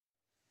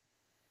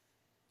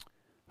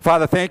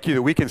Father, thank you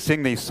that we can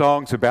sing these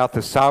songs about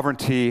the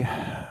sovereignty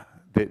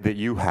that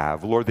you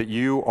have. Lord, that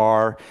you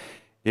are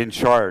in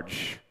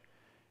charge.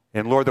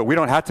 And Lord, that we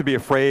don't have to be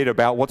afraid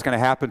about what's going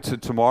to happen to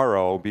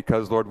tomorrow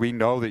because, Lord, we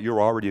know that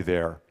you're already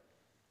there.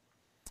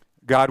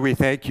 God, we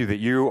thank you that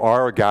you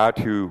are a God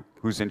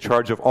who's in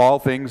charge of all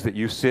things, that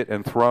you sit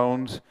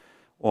enthroned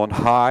on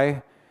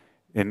high.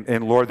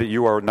 And Lord, that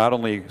you are not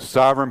only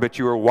sovereign, but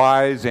you are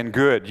wise and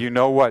good. You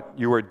know what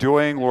you are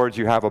doing. Lord,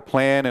 you have a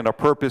plan and a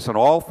purpose in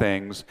all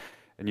things,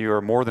 and you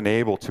are more than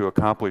able to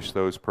accomplish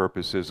those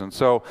purposes. And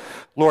so,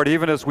 Lord,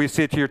 even as we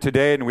sit here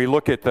today and we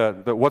look at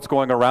the what's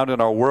going around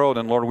in our world,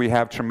 and Lord, we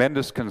have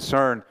tremendous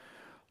concern,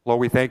 Lord,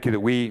 we thank you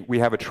that we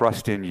have a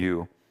trust in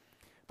you.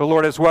 But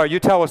Lord, as well, you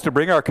tell us to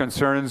bring our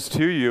concerns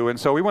to you, and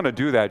so we want to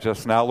do that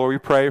just now. Lord, we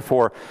pray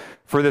for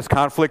this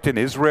conflict in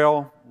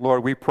Israel.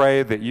 Lord, we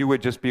pray that you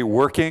would just be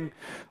working.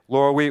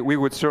 Lord, we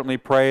would certainly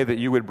pray that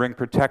you would bring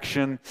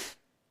protection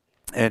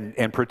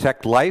and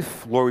protect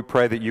life. Lord, we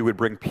pray that you would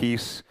bring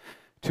peace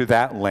to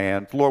that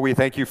land. Lord, we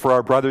thank you for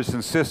our brothers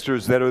and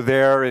sisters that are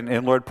there,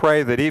 and Lord,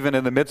 pray that even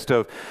in the midst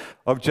of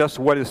just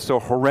what is so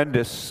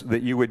horrendous,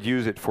 that you would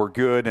use it for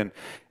good, and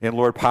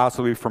Lord,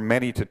 possibly for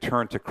many to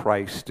turn to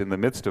Christ in the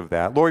midst of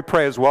that. Lord, we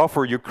pray as well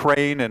for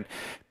Ukraine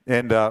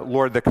and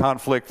Lord, the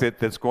conflict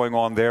that's going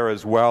on there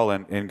as well,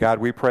 and God,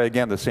 we pray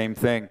again the same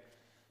thing,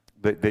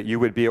 that you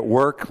would be at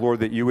work,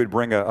 Lord, that you would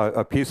bring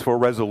a peaceful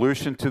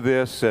resolution to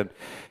this, and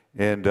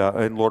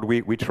Lord,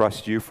 we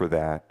trust you for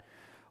that.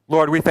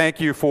 Lord, we thank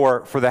you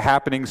for the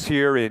happenings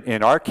here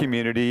in our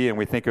community, and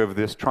we think of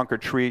this trunk or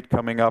treat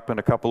coming up in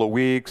a couple of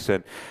weeks.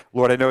 And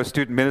Lord, I know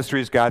Student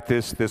Ministries got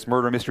this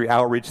murder mystery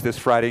outreach this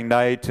Friday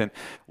night. And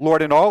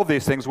Lord, in all of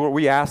these things, Lord,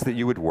 we ask that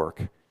you would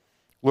work.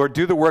 Lord,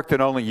 do the work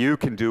that only you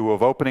can do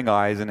of opening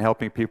eyes and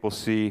helping people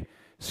see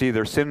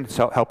their sins,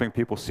 helping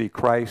people see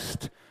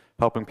Christ,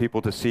 helping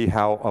people to see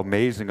how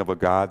amazing of a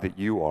God that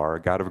you are,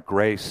 a God of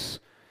grace,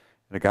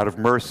 and a God of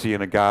mercy,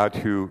 and a God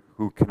who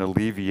can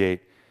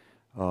alleviate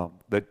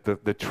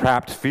the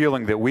trapped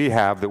feeling that we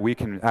have, that we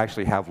can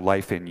actually have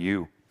life in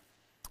you.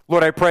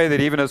 Lord, I pray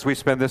that even as we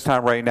spend this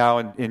time right now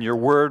in your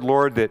word,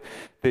 Lord, that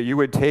you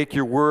would take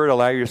your word,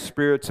 allow your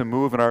spirit to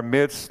move in our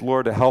midst,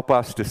 Lord, to help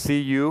us to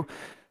see you,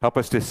 help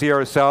us to see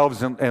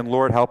ourselves, and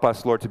Lord, help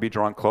us, Lord, to be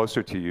drawn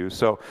closer to you.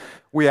 So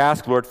we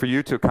ask, Lord, for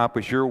you to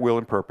accomplish your will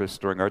and purpose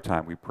during our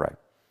time, we pray.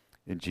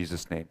 In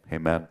Jesus' name,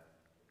 amen.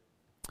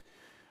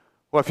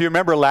 Well, if you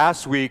remember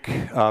last week,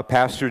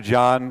 Pastor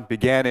John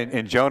began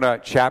in Jonah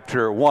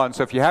chapter 1.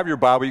 So if you have your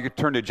Bible, you can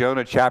turn to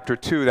Jonah chapter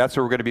 2. That's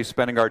where we're going to be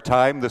spending our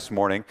time this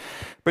morning.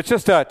 But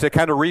just to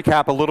kind of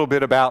recap a little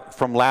bit about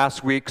from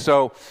last week.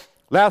 So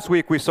last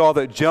week we saw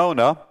that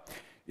Jonah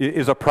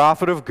is a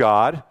prophet of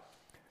God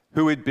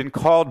who had been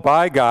called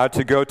by God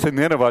to go to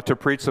Nineveh to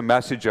preach a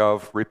message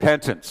of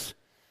repentance.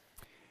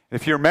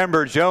 If you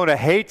remember, Jonah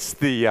hates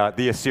the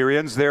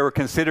Assyrians. They were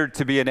considered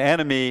to be an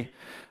enemy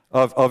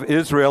of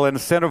Israel, and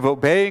instead of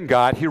obeying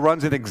God, he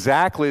runs in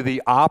exactly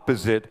the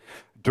opposite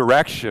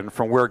direction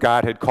from where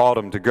God had called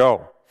him to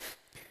go.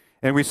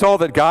 And we saw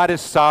that God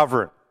is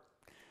sovereign.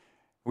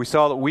 We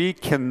saw that we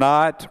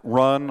cannot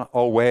run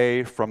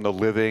away from the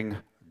living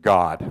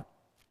God.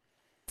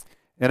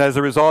 And as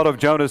a result of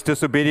Jonah's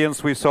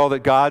disobedience, we saw that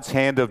God's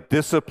hand of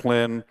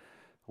discipline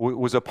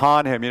was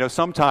upon him. You know,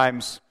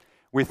 sometimes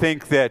we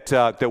think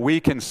that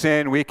we can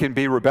sin, we can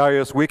be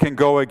rebellious, we can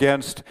go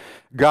against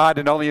God,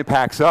 and it only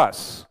impacts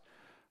us.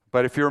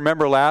 But if you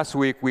remember last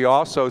week, we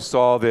also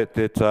saw that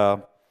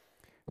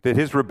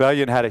his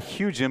rebellion had a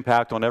huge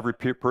impact on every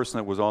person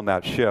that was on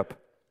that ship.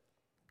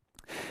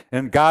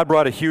 And God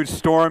brought a huge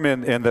storm,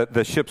 and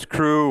the ship's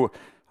crew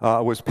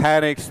was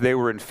panicked. They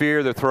were in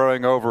fear. They're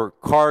throwing over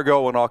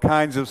cargo and all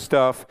kinds of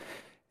stuff.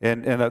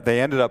 And they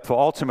ended up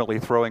ultimately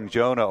throwing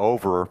Jonah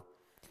over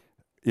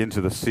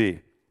into the sea.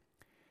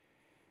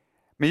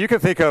 I mean, you can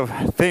think of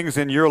things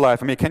in your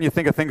life. I mean, can you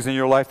think of things in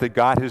your life that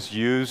God has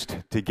used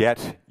to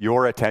get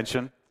your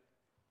attention?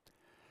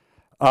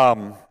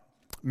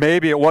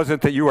 Maybe it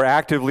wasn't that you were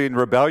actively in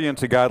rebellion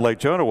to God like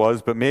Jonah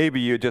was, but maybe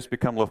you just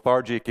become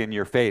lethargic in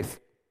your faith.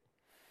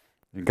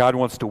 And God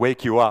wants to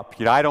wake you up.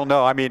 You know, I don't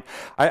know. I mean,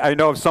 I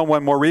know of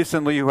someone more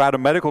recently who had a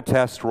medical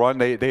test run.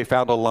 They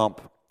found a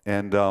lump.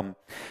 And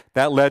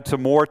that led to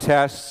more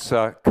tests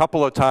a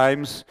couple of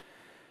times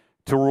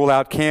to rule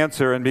out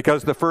cancer. And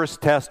because the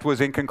first test was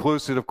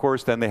inconclusive, of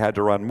course, then they had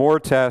to run more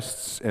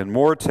tests. And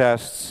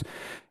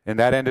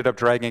that ended up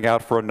dragging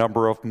out for a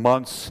number of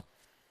months.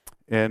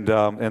 And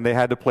they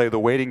had to play the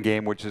waiting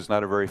game, which is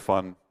not a very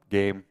fun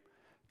game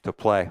to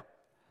play.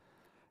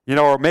 You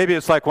know, or maybe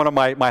it's like one of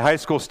my high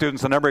school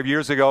students a number of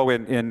years ago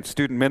in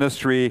student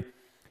ministry. He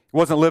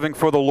wasn't living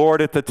for the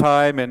Lord at the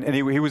time, and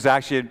he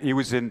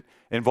was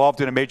involved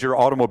in a major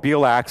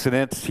automobile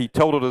accident. He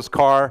totaled his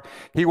car.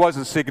 He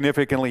wasn't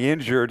significantly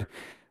injured,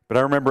 but I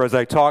remember as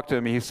I talked to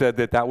him, he said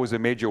that was a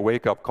major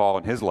wake-up call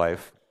in his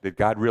life, that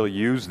God really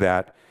used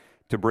that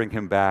to bring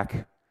him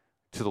back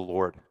to the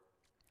Lord.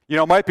 You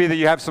know, it might be that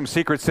you have some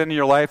secret sin in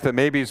your life that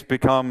maybe has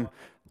become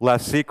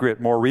less secret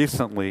more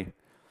recently.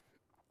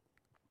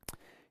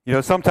 You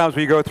know, sometimes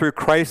we go through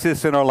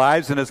crisis in our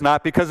lives, and it's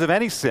not because of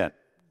any sin.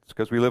 It's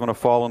because we live in a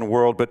fallen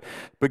world.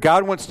 But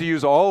God wants to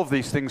use all of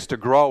these things to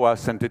grow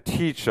us and to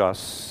teach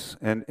us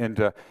and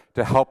to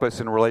help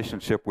us in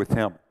relationship with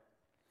Him.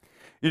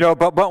 You know,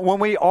 but when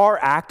we are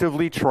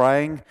actively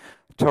trying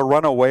to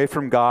run away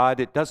from God,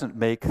 it doesn't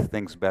make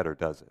things better,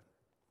 does it?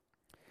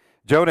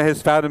 Jonah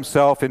has found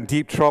himself in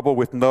deep trouble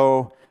with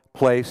no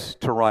place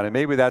to run. And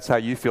maybe that's how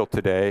you feel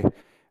today.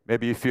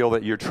 Maybe you feel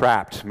that you're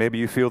trapped. Maybe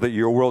you feel that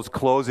your world's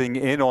closing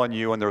in on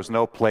you and there's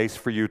no place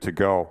for you to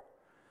go.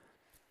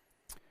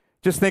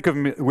 Just think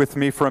with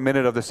me for a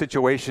minute of the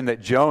situation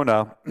that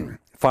Jonah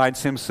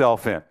finds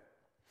himself in.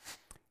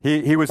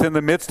 He was in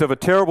the midst of a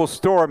terrible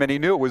storm and he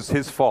knew it was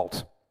his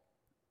fault.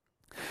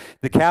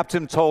 The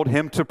captain told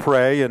him to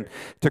pray and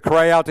to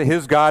cry out to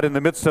his God in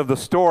the midst of the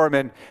storm,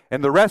 and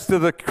the rest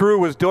of the crew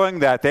was doing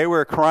that. They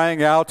were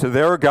crying out to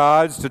their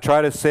gods to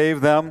try to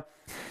save them.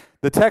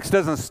 The text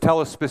doesn't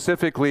tell us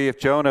specifically if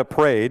Jonah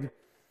prayed,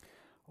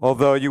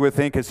 although you would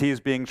think as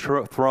he's being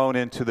thrown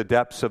into the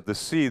depths of the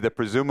sea that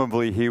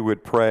presumably he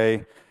would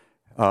pray,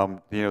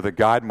 that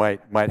God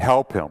might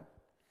help him,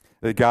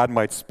 that God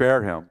might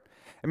spare him.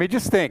 I mean,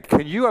 just think,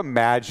 can you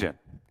imagine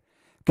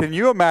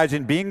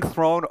being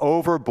thrown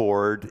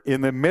overboard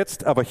in the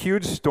midst of a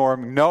huge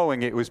storm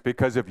knowing it was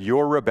because of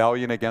your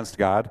rebellion against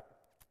God?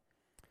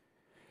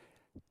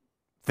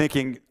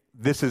 Thinking,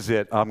 this is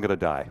it, I'm going to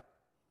die.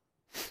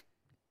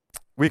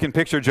 We can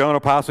picture Jonah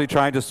possibly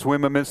trying to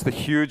swim amidst the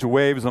huge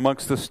waves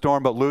amongst the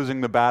storm, but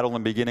losing the battle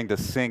and beginning to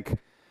sink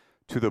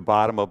to the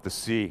bottom of the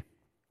sea.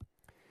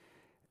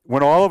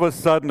 When all of a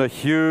sudden a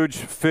huge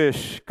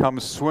fish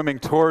comes swimming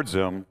towards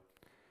him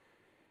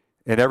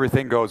and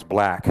everything goes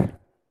black.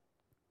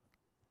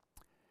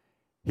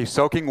 He's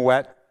soaking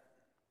wet.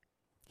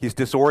 He's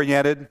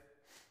disoriented.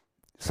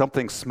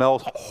 Something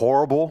smells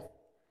horrible.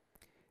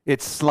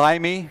 It's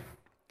slimy.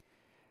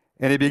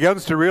 And he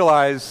begins to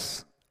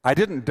realize, I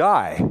didn't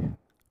die.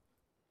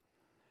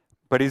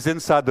 But he's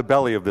inside the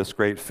belly of this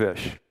great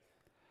fish.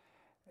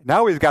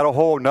 Now he's got a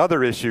whole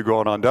nother issue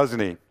going on, doesn't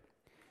he?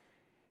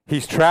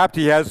 He's trapped.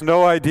 He has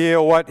no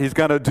idea what he's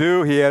going to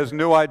do. He has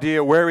no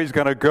idea where he's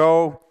going to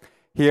go.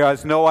 He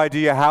has no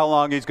idea how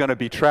long he's going to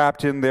be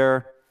trapped in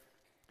there.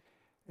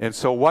 And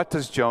so what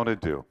does Jonah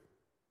do?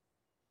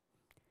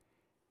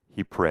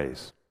 He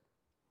prays.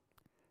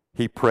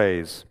 He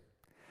prays.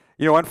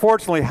 You know,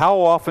 unfortunately, how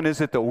often is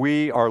it that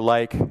we are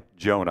like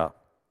Jonah?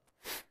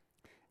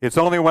 It's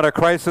only when a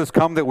crisis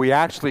comes that we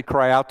actually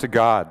cry out to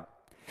God.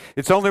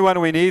 It's only when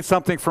we need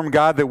something from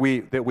God that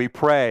we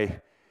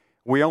pray.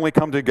 We only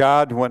come to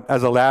God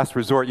as a last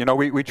resort. You know,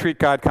 we treat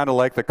God kind of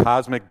like the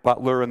cosmic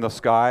butler in the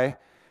sky,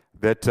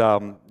 that,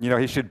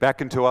 He should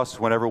beckon to us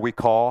whenever we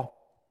call.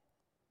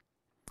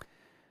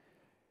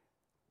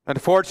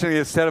 Unfortunately,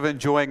 instead of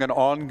enjoying an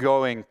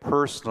ongoing,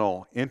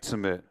 personal,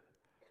 intimate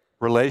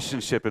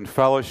relationship and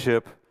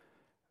fellowship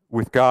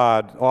with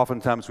God,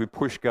 oftentimes we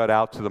push God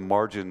out to the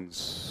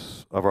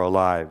margins of our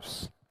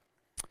lives.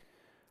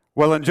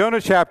 Well, in Jonah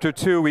chapter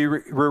 2, we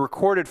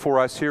recorded for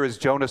us here is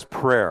Jonah's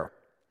prayer.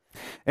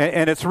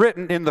 And it's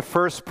written in the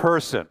first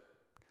person.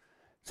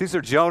 These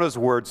are Jonah's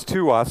words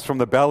to us from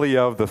the belly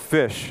of the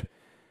fish.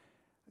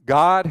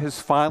 God has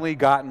finally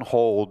gotten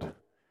hold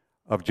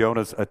of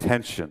Jonah's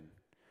attention.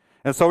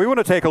 And so we want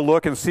to take a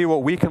look and see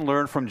what we can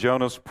learn from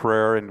Jonah's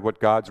prayer and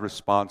what God's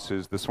response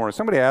is this morning.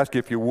 Somebody ask you,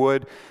 if you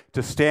would,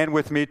 to stand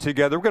with me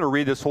together. We're going to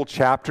read this whole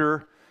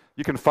chapter.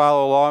 You can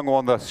follow along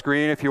on the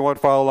screen if you want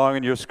to follow along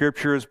in your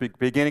scriptures,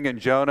 beginning in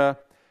Jonah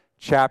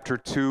chapter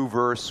 2,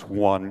 verse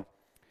 1.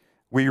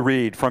 We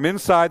read, "From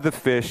inside the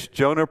fish,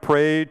 Jonah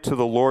prayed to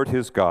the Lord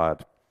his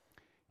God.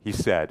 He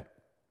said,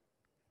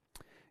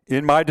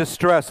 'In my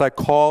distress I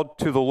called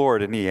to the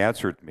Lord, and he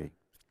answered me.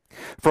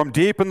 From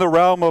deep in the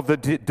realm of the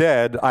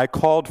dead I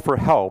called for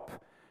help,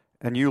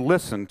 and you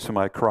listened to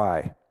my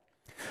cry.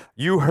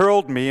 You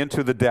hurled me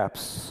into the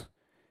depths,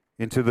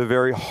 into the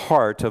very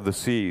heart of the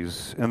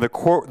seas, and the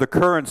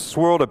currents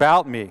swirled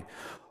about me.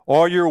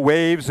 All your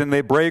waves and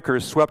the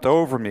breakers swept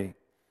over me.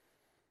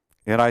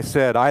 And I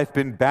said, I've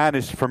been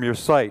banished from your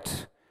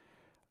sight,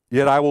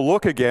 yet I will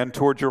look again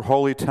toward your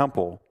holy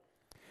temple.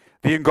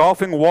 The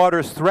engulfing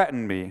waters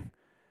threatened me.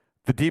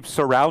 The deep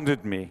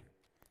surrounded me.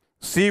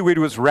 Seaweed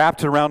was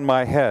wrapped around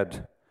my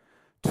head.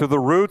 To the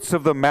roots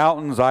of the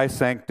mountains I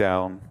sank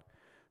down.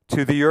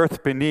 To the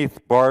earth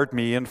beneath barred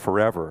me in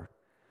forever.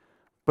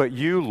 But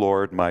you,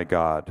 Lord my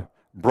God,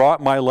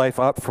 brought my life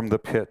up from the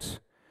pit.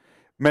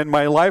 When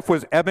my life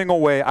was ebbing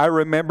away, I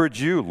remembered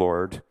you,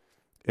 Lord,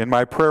 and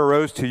my prayer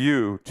rose to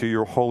you, to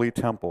your holy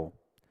temple.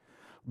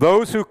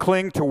 Those who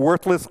cling to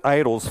worthless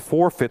idols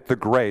forfeit the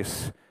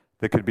grace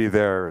that could be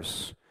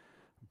theirs.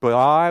 But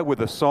I,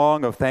 with a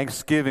song of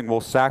thanksgiving,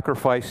 will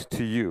sacrifice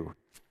to you.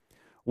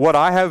 What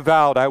I have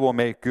vowed, I will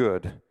make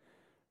good.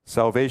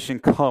 Salvation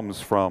comes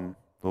from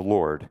the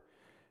Lord.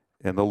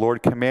 And the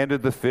Lord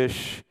commanded the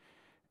fish,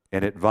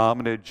 and it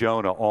vomited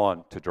Jonah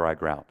on to dry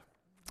ground.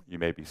 You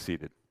may be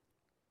seated.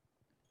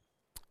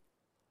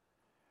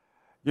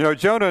 You know,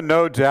 Jonah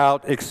no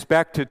doubt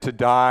expected to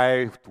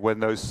die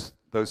when those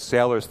those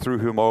sailors threw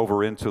him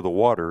over into the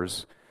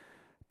waters.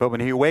 But when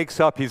he wakes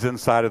up, he's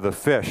inside of the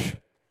fish.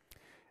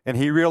 And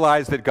he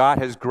realized that God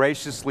has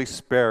graciously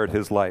spared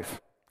his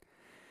life.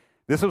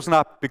 This was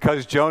not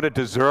because Jonah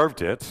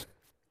deserved it.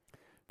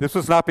 This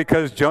was not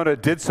because Jonah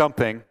did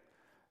something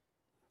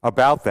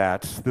about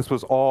that. This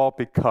was all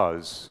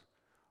because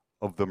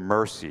of the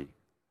mercy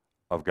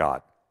of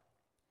God.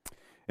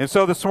 And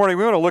so this morning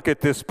we want to look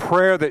at this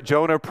prayer that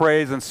Jonah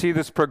prays and see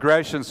this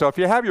progression. So if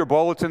you have your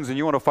bulletins and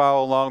you want to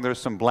follow along, there's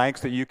some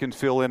blanks that you can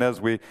fill in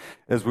as we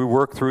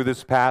work through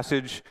this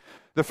passage.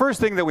 The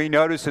first thing that we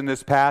notice in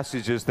this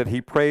passage is that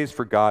he prays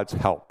for God's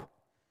help.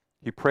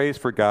 He prays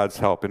for God's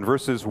help. In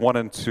verses 1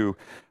 and 2,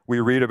 we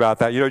read about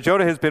that.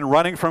 Jonah has been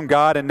running from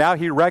God, and now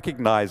he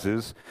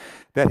recognizes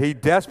that he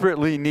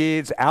desperately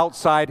needs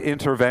outside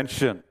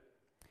intervention.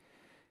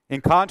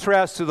 In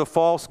contrast to the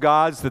false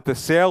gods that the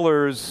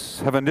sailors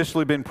have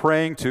initially been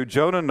praying to,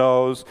 Jonah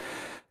knows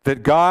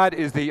that God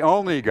is the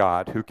only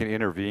God who can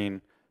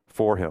intervene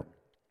for him.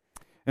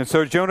 And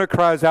so Jonah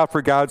cries out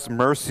for God's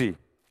mercy.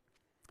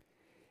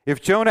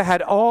 If Jonah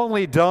had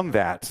only done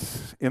that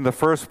in the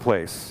first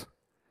place,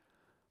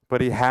 but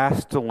he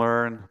has to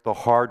learn the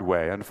hard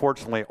way,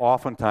 unfortunately,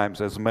 oftentimes,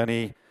 as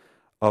many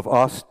of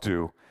us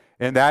do.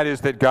 And that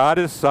is that God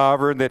is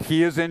sovereign, that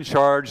he is in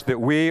charge, that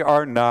we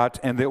are not,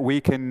 and that we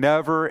can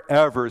never,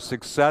 ever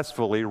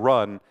successfully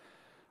run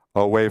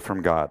away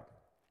from God.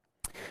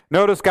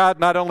 Notice God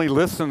not only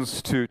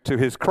listens to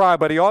his cry,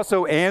 but he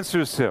also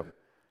answers him.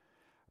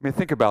 I mean,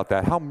 think about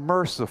that. How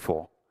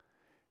merciful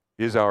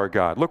is our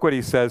God. Look what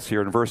he says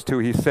here in verse 2.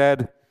 He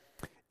said,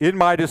 "In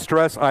my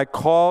distress I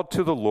called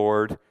to the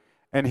Lord,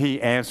 and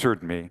he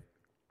answered me.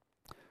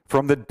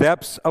 From the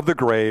depths of the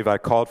grave I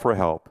called for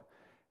help,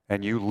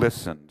 and you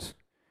listened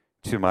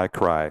to my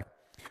cry."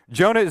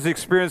 Jonah is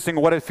experiencing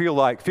what it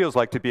feels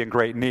like to be in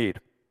great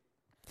need.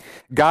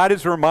 God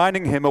is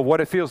reminding him of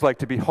what it feels like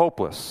to be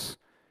hopeless,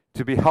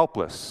 to be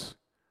helpless,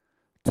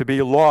 to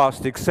be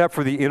lost except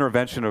for the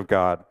intervention of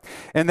God.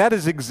 And that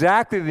is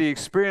exactly the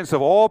experience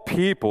of all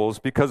peoples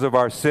because of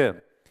our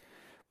sin.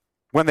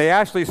 When they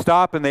actually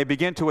stop and they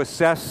begin to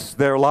assess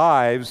their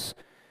lives,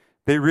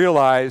 they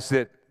realize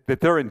that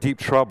they're in deep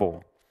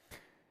trouble.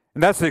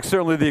 And that's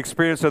certainly the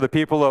experience of the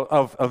people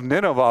of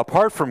Nineveh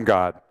apart from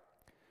God.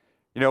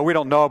 We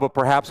don't know, but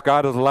perhaps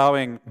God is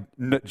allowing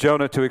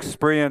Jonah to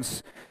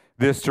experience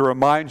this to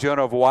remind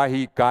Jonah of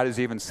why God is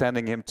even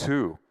sending him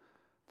to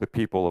the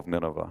people of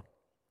Nineveh.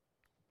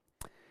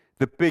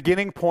 The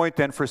beginning point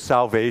then for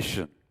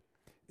salvation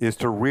is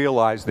to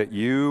realize that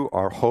you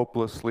are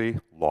hopelessly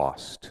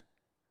lost.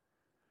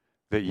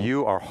 That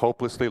you are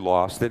hopelessly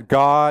lost, that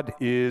God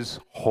is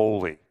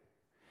holy,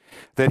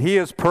 that he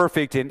is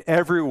perfect in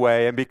every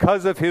way, and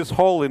because of his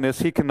holiness,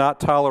 he cannot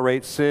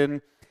tolerate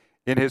sin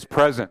in his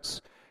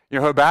presence.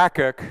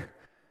 Habakkuk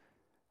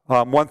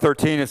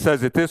 1:13, it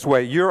says it this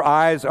way: "Your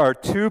eyes are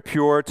too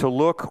pure to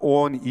look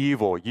on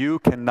evil. You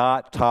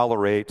cannot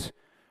tolerate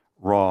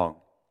wrong."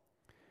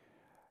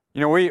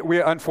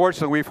 We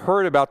unfortunately, we've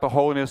heard about the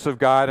holiness of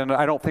God, and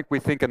I don't think we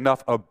think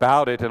enough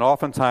about it, and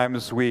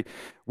oftentimes we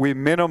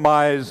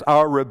minimize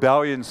our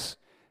rebellions,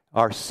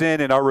 our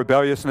sin and our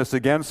rebelliousness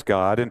against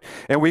God,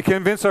 and we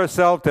convince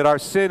ourselves that our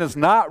sin is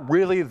not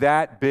really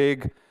that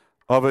big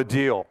of a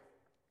deal.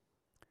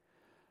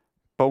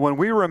 But when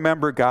we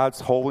remember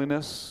God's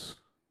holiness,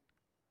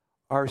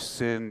 our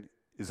sin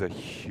is a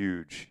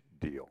huge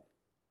deal.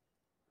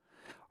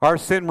 Our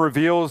sin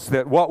reveals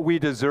that what we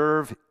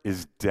deserve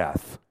is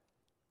death.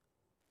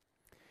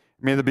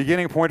 The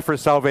beginning point for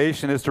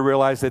salvation is to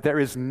realize that there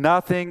is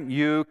nothing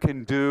you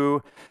can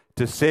do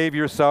to save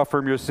yourself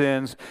from your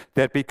sins,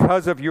 that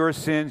because of your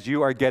sins,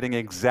 you are getting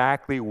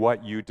exactly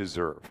what you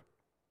deserve.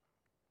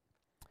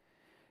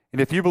 And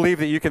if you believe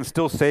that you can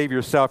still save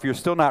yourself, you're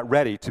still not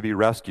ready to be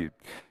rescued.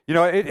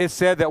 It's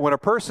said that when a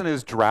person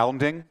is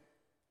drowning,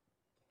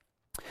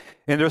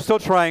 and they're still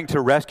trying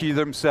to rescue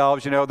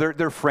themselves,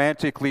 they're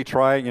frantically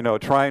trying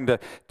to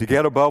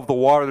get above the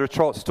water,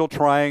 they're still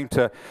trying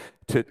to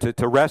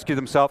rescue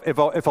themselves.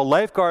 If a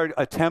lifeguard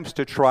attempts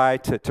to try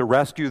to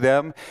rescue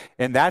them,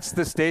 and that's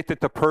the state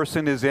that the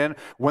person is in,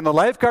 when the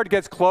lifeguard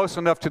gets close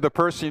enough to the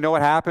person, you know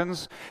what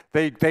happens?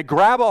 They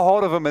grab a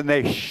hold of them and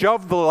they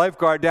shove the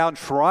lifeguard down,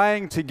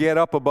 trying to get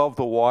up above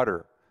the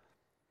water.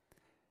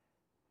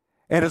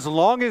 And as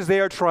long as they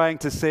are trying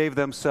to save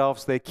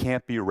themselves, they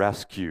can't be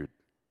rescued.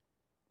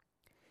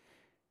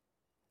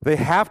 They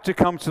have to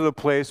come to the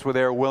place where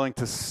they are willing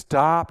to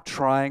stop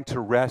trying to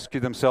rescue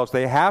themselves.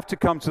 They have to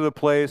come to the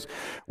place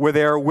where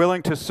they are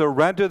willing to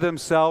surrender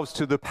themselves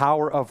to the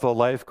power of the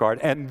lifeguard.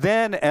 And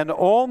then, and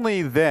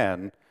only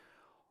then,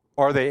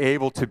 are they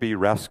able to be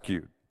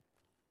rescued.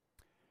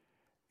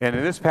 And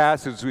in this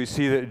passage, we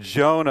see that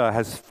Jonah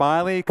has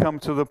finally come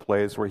to the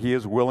place where he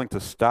is willing to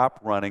stop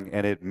running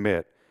and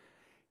admit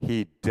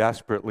he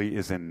desperately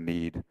is in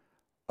need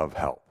of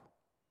help.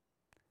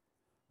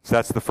 So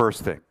that's the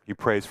first thing. He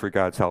prays for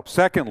God's help.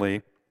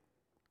 Secondly,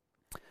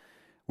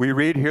 we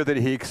read here that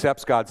he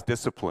accepts God's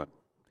discipline.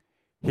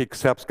 He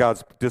accepts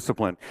God's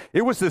discipline.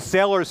 It was the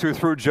sailors who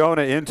threw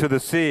Jonah into the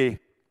sea,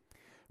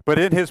 But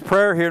in his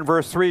prayer here in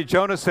verse 3,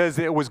 Jonah says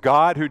it was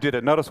God who did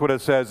it. Notice what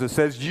it says. It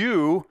says,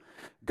 "You,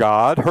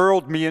 God,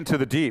 hurled me into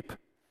the deep,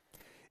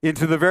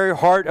 into the very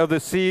heart of the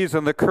seas,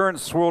 and the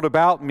currents swirled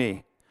about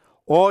me.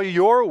 All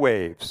your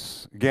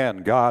waves,"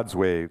 again, God's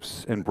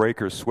waves, "and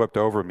breakers swept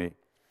over me."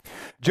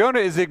 Jonah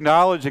is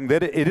acknowledging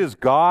that it is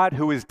God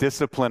who is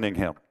disciplining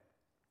him.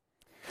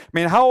 I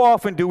mean, how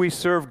often do we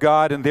serve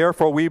God, and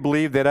therefore we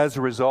believe that as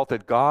a result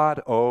that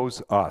God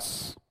owes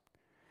us?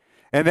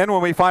 And then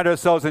when we find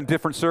ourselves in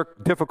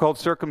difficult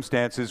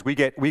circumstances, we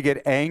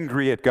get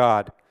angry at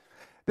God.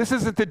 This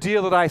isn't the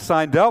deal that I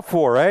signed up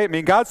for, right? I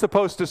mean,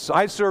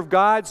 I serve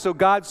God, so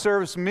God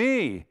serves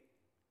me.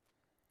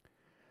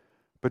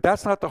 But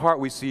that's not the heart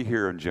we see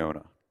here in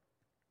Jonah.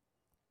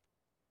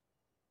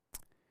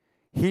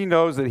 He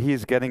knows that he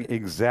is getting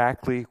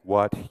exactly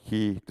what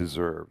he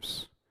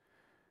deserves.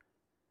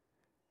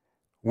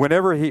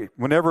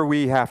 Whenever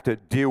we have to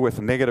deal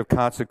with negative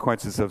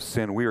consequences of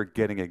sin, we are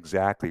getting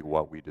exactly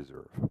what we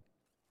deserve.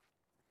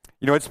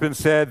 You know, it's been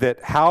said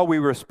that how we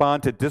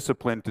respond to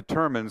discipline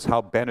determines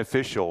how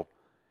beneficial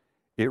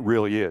it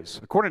really is.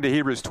 According to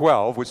Hebrews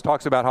 12, which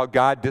talks about how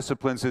God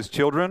disciplines his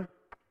children,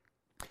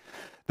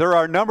 there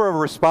are a number of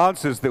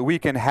responses that we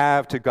can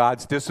have to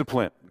God's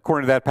discipline.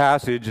 According to that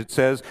passage, it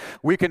says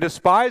we can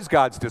despise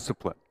God's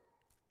discipline.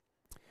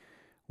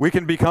 We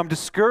can become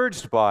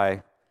discouraged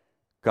by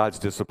God's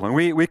discipline.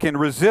 We can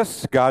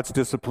resist God's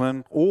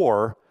discipline,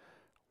 or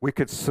we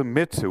could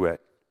submit to it,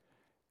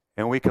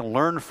 and we can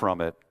learn from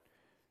it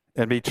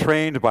and be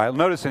trained by it.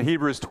 Notice in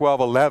Hebrews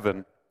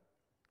 12:11,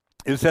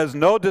 it says,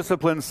 "No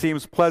discipline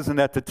seems pleasant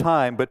at the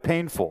time, but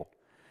painful.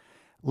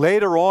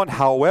 Later on,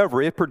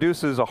 however, it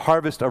produces a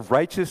harvest of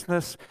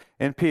righteousness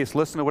and peace."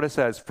 Listen to what it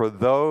says, "for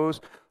those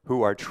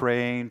who are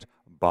trained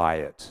by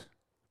it."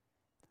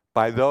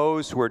 By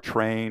those who are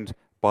trained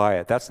by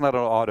it. That's not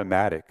an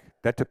automatic.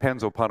 That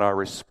depends upon our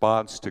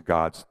response to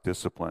God's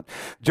discipline.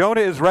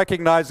 Jonah is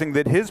recognizing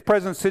that his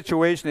present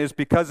situation is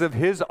because of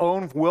his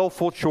own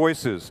willful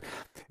choices,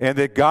 and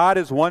that God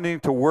is wanting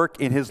to work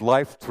in his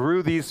life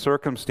through these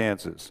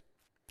circumstances.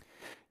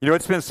 You know,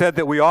 it's been said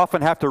that we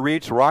often have to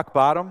reach rock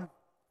bottom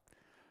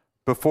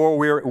before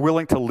we're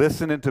willing to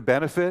listen and to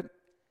benefit.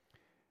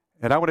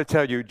 And I want to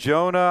tell you,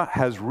 Jonah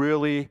has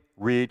really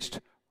reached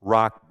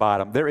rock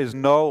bottom. There is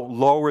no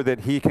lower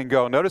that he can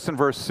go. Notice in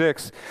verse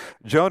 6,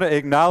 Jonah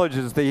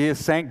acknowledges that he has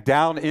sank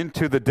down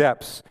into the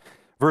depths.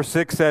 Verse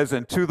 6 says,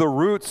 "And to the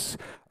roots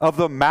of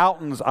the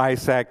mountains I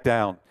sank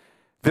down.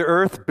 The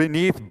earth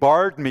beneath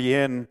barred me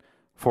in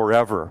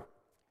forever."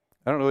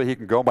 I don't know that he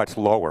can go much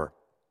lower.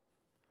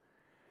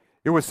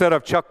 It was said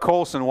of Chuck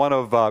Colson, one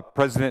of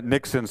President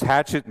Nixon's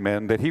hatchet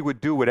men, that he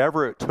would do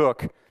whatever it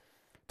took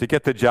to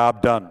get the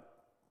job done.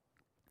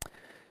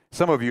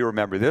 Some of you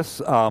remember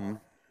this.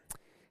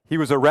 He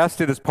was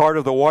arrested as part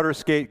of the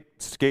Watergate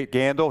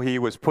scandal. He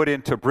was put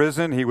into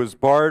prison. He was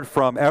barred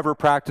from ever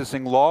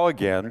practicing law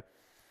again.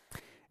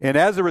 And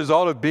as a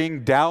result of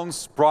being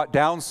brought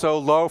down so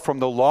low from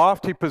the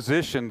lofty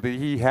position that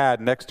he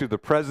had next to the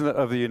President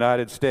of the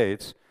United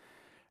States,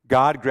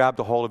 God grabbed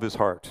a hold of his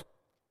heart.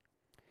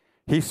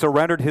 He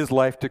surrendered his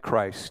life to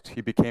Christ.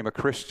 He became a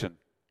Christian.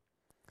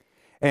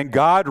 And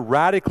God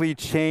radically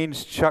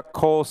changed Chuck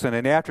Colson.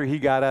 And after he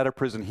got out of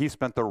prison, he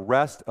spent the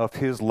rest of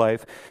his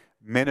life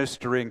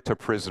ministering to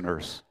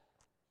prisoners.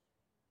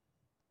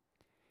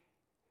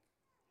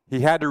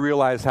 He had to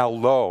realize how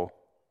low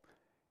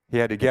he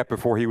had to get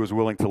before he was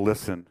willing to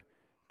listen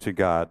to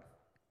God.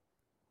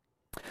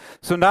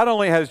 So not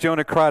only has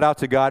Jonah cried out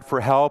to God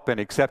for help and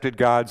accepted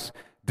God's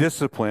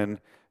discipline,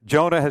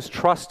 Jonah has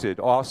trusted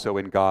also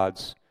in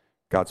God's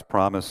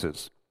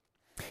promises.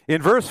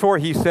 In verse 4,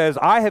 he says,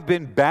 "I have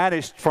been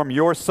banished from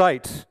your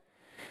sight."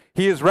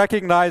 He is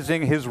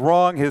recognizing his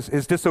wrong, his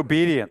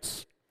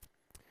disobedience.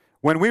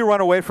 When we run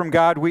away from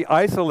God, we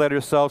isolate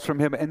ourselves from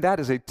him, and that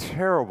is a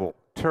terrible,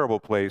 terrible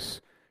place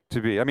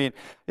to be. I mean,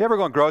 you ever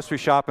going grocery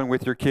shopping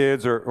with your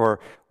kids, or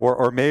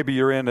maybe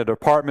you're in a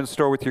department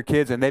store with your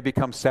kids and they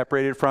become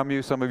separated from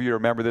you? Some of you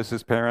remember this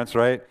as parents,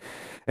 right?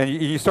 And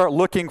you start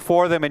looking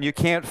for them and you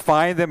can't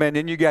find them, and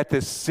then you get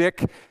this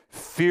sick,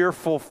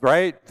 fearful,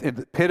 right, in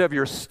the pit of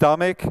your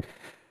stomach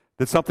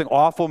that something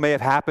awful may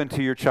have happened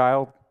to your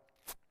child.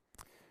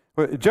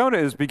 But Jonah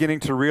is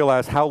beginning to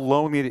realize how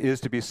lonely it is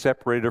to be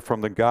separated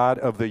from the God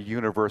of the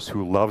universe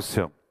who loves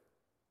him.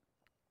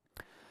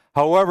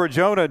 However,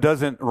 Jonah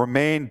doesn't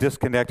remain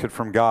disconnected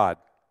from God.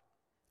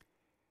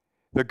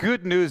 The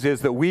good news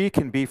is that we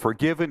can be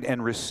forgiven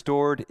and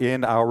restored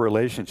in our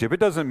relationship. It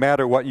doesn't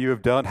matter what you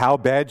have done, how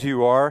bad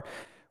you are.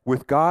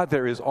 With God,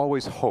 there is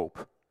always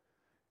hope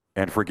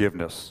and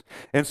forgiveness.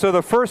 And so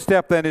the first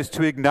step then is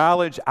to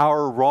acknowledge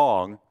our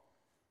wrong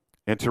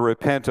and to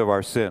repent of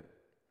our sin.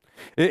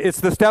 It's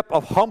the step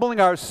of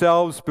humbling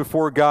ourselves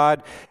before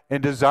God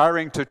and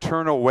desiring to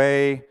turn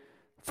away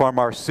from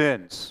our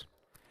sins.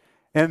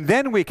 And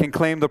then we can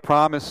claim the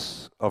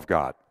promise of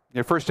God. You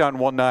know, 1 John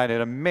 1:9,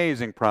 an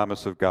amazing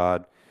promise of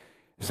God.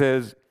 It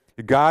says,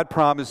 God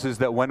promises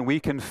that when we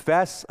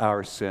confess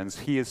our sins,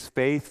 he is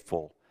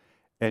faithful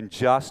and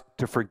just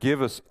to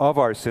forgive us of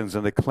our sins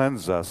and to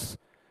cleanse us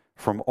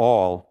from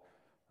all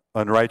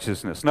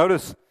unrighteousness.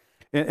 Notice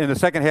in the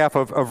second half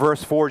of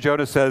verse 4,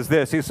 Jonah says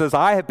this. He says,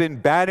 I have been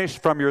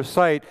banished from your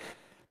sight.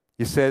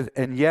 He says,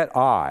 and yet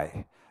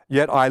I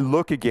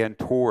look again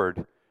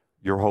toward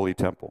your holy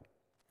temple.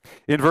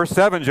 In verse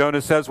 7,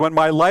 Jonah says, when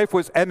my life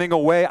was ebbing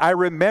away, I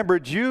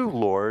remembered you,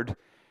 Lord,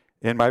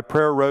 and my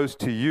prayer rose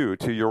to you,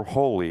 to your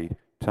holy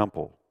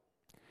temple.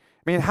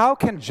 I mean, how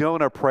can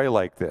Jonah pray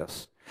like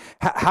this?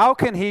 How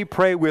can he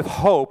pray with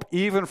hope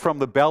even from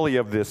the belly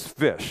of this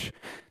fish?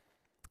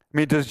 I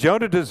mean, does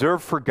Jonah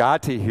deserve for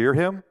God to hear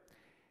him?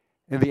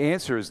 And the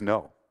answer is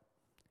no.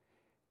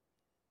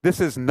 This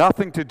has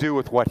nothing to do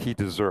with what he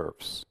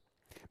deserves.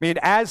 I mean,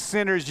 as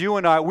sinners, you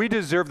and I, we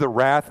deserve the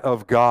wrath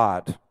of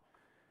God.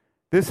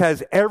 This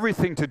has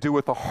everything to do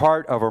with the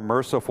heart of a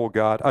merciful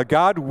God, a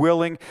God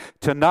willing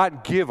to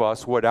not give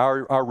us what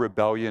our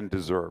rebellion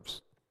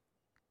deserves.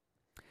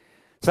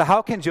 So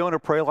how can Jonah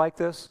pray like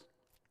this?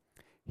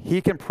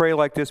 He can pray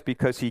like this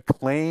because he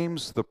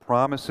claims the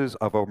promises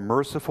of a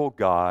merciful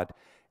God,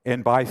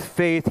 and by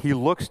faith he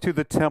looks to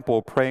the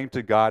temple praying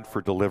to God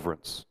for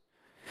deliverance.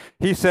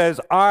 He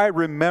says, I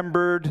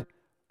remembered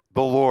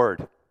the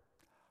Lord.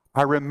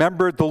 I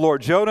remembered the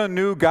Lord. Jonah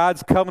knew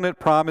God's covenant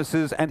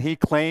promises and he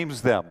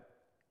claims them.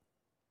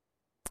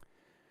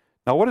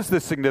 Now, what is the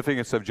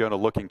significance of Jonah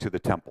looking to the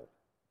temple?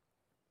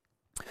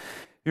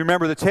 You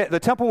remember, the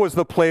temple was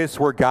the place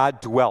where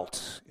God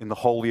dwelt in the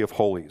Holy of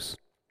Holies.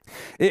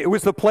 It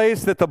was the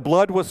place that the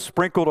blood was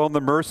sprinkled on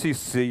the mercy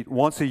seat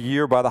once a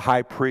year by the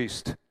high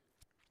priest.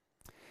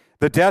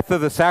 The death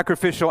of the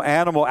sacrificial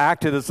animal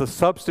acted as a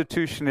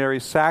substitutionary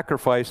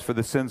sacrifice for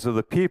the sins of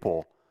the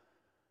people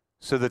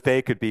so that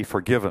they could be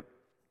forgiven.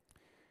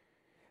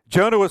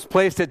 Jonah was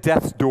placed at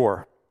death's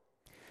door,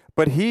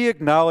 but he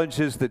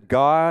acknowledges that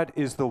God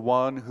is the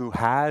one who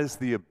has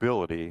the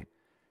ability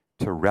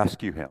to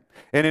rescue him.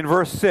 And in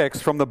verse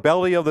 6, from the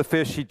belly of the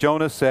fish,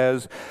 Jonah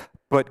says,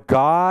 but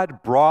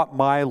God brought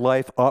my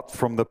life up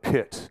from the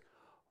pit,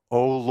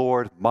 O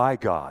Lord my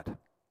God.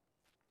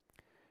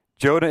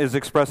 Jonah is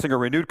expressing a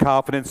renewed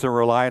confidence and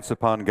reliance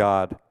upon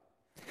God.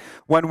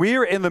 When we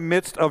are in the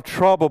midst of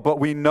trouble, but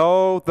we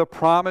know the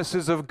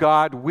promises of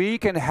God, we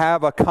can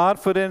have a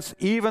confidence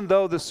even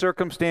though the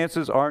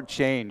circumstances aren't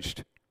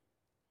changed.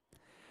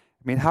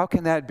 I mean, how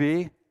can that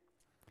be?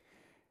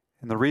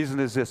 And the reason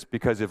is this,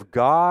 because if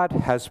God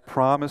has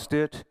promised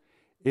it,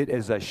 it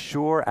is as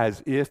sure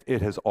as if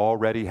it has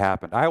already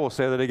happened. I will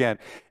say that again.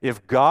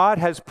 If God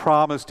has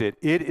promised it,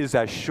 it is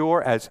as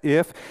sure as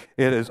if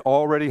it has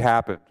already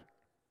happened.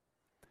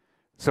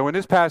 So in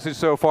this passage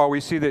so far, we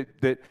see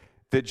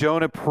that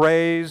Jonah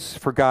prays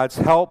for God's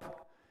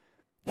help.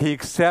 He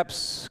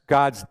accepts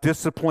God's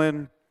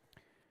discipline.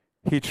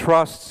 He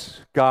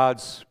trusts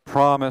God's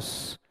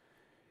promise.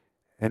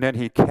 And then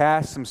he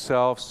casts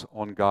himself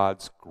on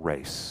God's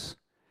grace.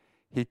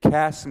 He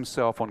casts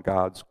himself on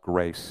God's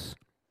grace.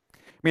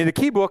 I mean, the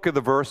key book of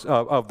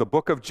the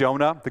book of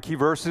Jonah, the key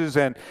verses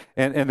and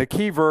the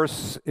key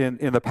verse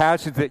in the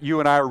passage that you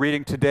and I are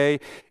reading today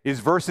is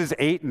verses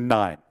 8 and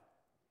 9.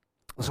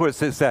 That's what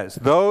it says.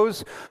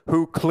 Those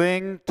who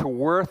cling to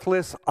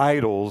worthless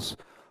idols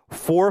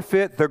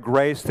forfeit the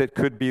grace that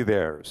could be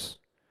theirs.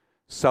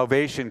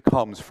 Salvation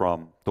comes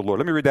from the Lord.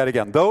 Let me read that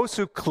again. Those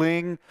who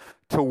cling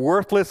to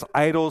worthless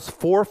idols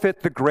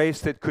forfeit the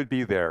grace that could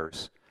be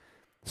theirs.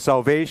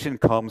 Salvation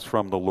comes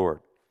from the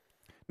Lord.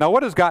 Now,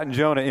 what has gotten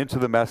Jonah into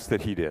the mess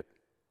that he did?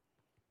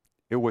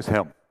 It was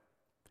him.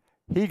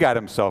 He got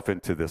himself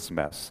into this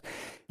mess.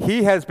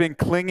 He has been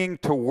clinging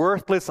to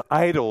worthless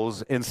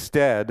idols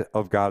instead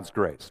of God's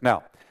grace.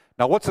 Now,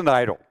 what's an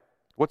idol?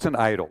 What's an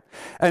idol?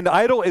 An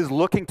idol is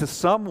looking to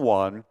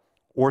someone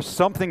or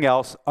something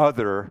else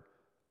other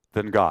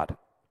than God.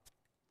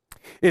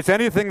 It's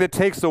anything that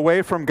takes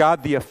away from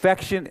God the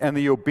affection and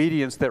the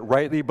obedience that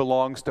rightly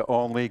belongs to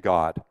only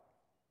God.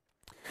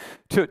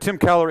 Tim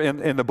Keller,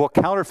 in the book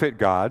Counterfeit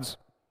Gods,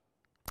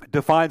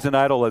 defines an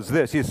idol as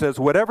this. He says,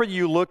 whatever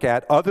you look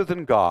at other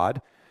than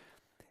God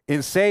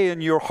and say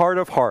in your heart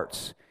of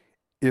hearts,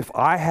 if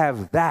I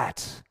have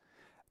that,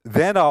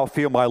 then I'll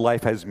feel my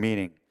life has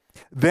meaning.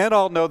 Then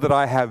I'll know that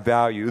I have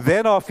value.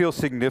 Then I'll feel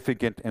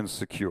significant and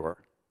secure.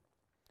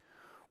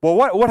 Well,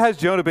 what has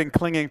Jonah been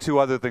clinging to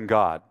other than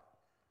God?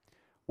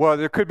 Well,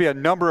 there could be a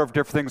number of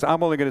different things.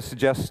 I'm only going to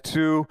suggest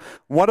two.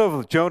 One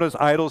of Jonah's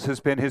idols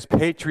has been his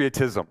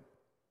patriotism.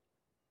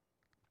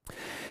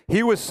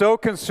 He was so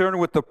concerned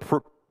with the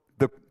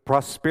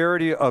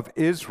prosperity of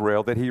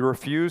Israel that he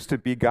refused to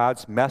be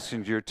God's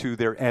messenger to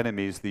their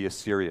enemies, the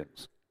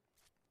Assyrians.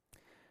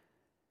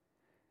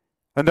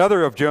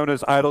 Another of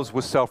Jonah's idols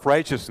was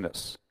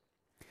self-righteousness.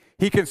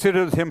 He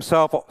considered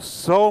himself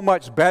so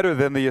much better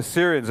than the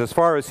Assyrians. As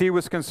far as he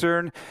was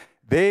concerned,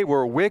 they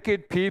were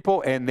wicked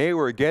people and they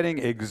were getting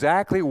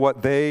exactly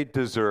what they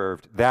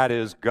deserved. That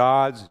is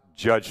God's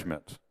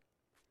judgment.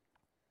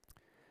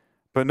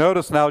 But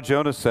notice now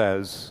Jonah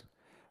says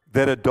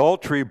that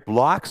adultery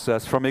blocks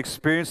us from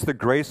experiencing the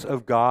grace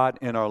of God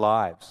in our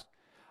lives.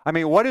 I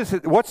mean,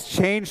 what's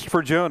changed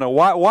for Jonah?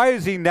 Why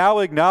is he now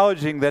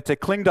acknowledging that to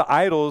cling to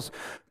idols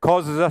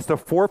causes us to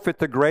forfeit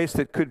the grace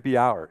that could be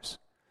ours?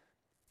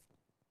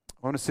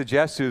 I want to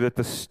suggest to you that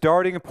the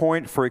starting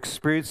point for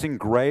experiencing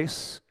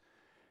grace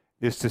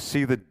is to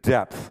see the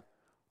depth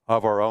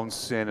of our own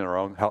sin and our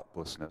own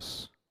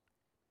helplessness.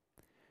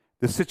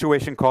 This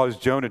situation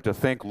caused Jonah to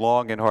think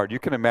long and hard. You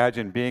can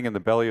imagine being in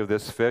the belly of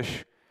this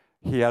fish.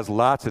 He has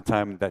lots of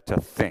time to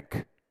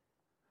think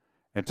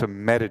and to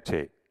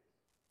meditate.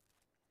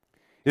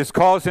 It's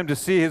caused him to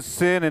see his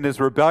sin and his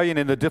rebellion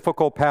in the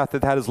difficult path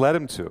that has led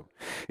him to.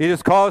 It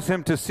has caused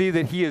him to see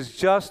that he is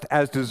just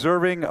as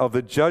deserving of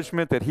the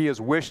judgment that he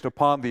has wished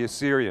upon the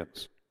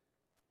Assyrians.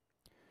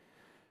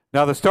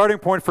 Now, the starting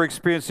point for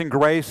experiencing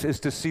grace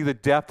is to see the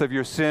depth of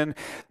your sin.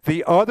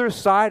 The other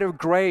side of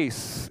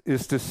grace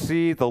is to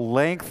see the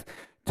length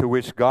to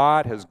which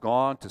God has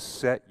gone to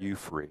set you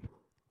free.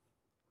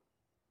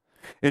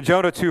 In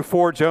Jonah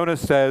 2:4, Jonah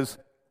says,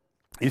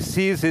 he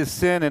sees his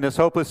sin and his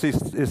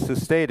hopelessness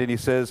is state, and he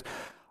says,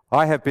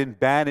 I have been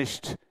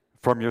banished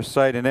from your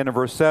sight. And then in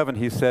verse 7,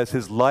 he says,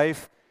 his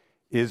life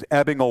is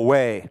ebbing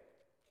away.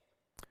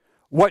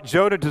 What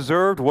Jonah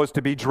deserved was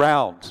to be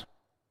drowned.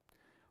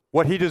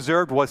 What he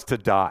deserved was to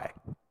die.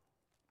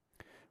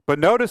 But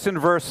notice in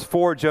verse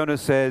 4, Jonah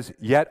says,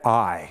 yet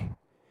I.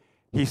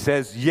 He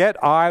says,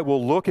 yet I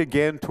will look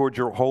again toward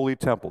your holy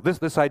temple.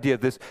 This idea,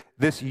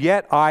 this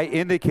yet I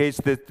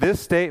indicates that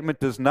this statement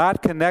does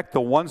not connect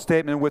the one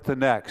statement with the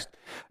next.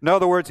 In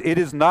other words, it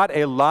is not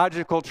a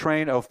logical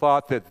train of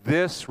thought that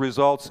this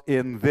results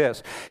in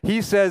this.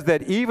 He says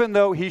that even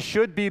though he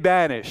should be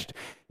banished,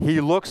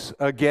 he looks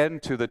again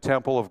to the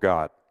temple of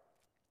God.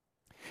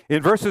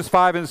 In verses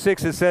 5 and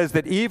 6, it says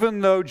that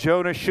even though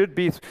Jonah should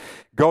be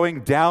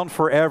going down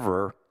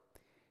forever,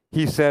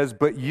 he says,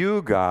 but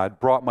you, God,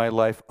 brought my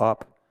life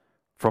up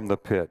from the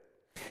pit.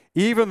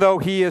 Even though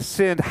he has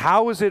sinned,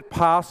 how is it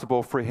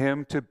possible for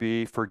him to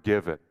be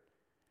forgiven?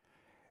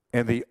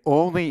 And the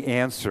only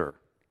answer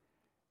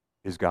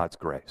is God's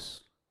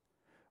grace.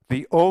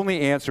 The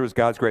only answer is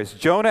God's grace.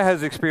 Jonah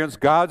has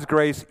experienced God's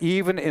grace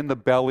even in the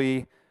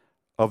belly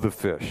of the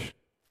fish.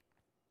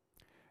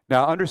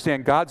 Now,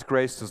 understand, God's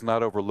grace does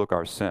not overlook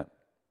our sin.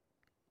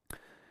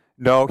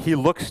 No, he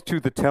looks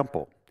to the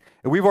temple.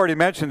 And we've already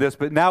mentioned this,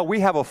 but now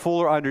we have a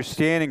fuller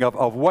understanding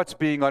of what's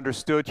being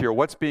understood here,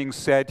 what's being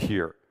said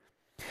here.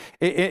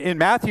 In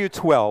Matthew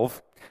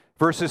 12,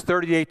 verses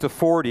 38 to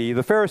 40,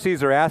 the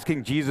Pharisees are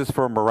asking Jesus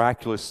for a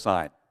miraculous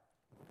sign.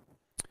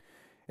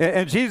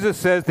 And Jesus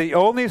says the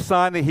only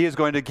sign that he is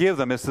going to give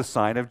them is the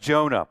sign of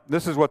Jonah.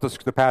 This is what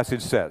the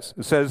passage says.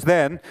 It says,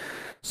 then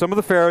some of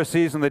the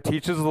Pharisees and the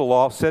teachers of the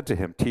law said to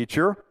him,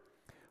 Teacher,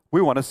 we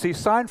want to see a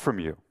sign from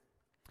you.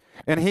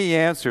 And he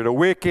answered, a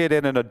wicked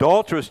and an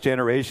adulterous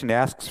generation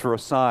asks for a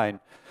sign,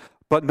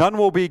 but none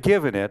will be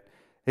given it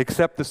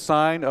except the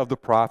sign of the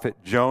prophet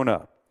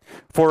Jonah.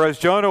 For as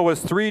Jonah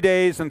was 3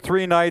 days and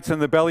 3 nights in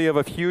the belly of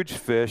a huge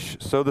fish,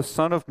 so the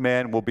Son of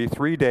Man will be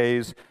 3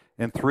 days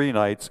and 3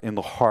 nights in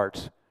the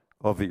heart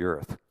of the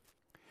earth.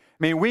 I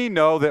mean, we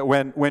know that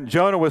when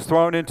Jonah was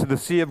thrown into the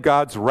sea of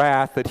God's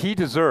wrath that he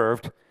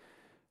deserved,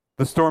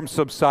 the storm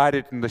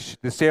subsided and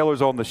the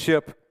sailors on the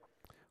ship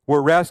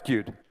were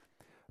rescued.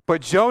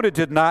 But Jonah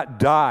did not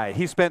die.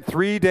 He spent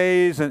 3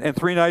 days and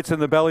 3 nights in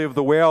the belly of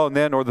the whale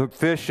or the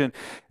fish, and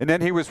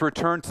then he was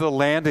returned to the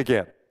land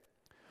again.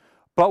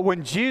 But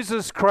when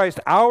Jesus Christ,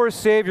 our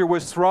Savior,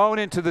 was thrown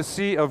into the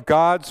sea of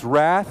God's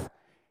wrath,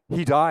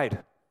 he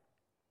died.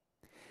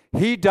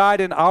 He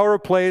died in our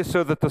place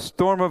so that the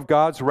storm of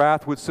God's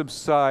wrath would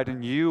subside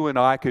and you and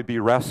I could be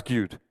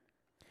rescued.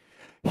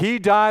 He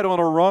died on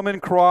a Roman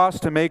cross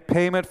to make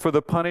payment for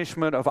the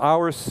punishment of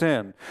our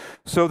sin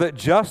so that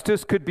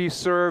justice could be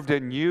served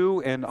and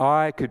you and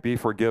I could be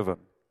forgiven.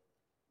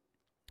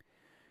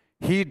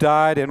 He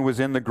died and was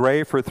in the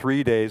grave for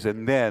 3 days,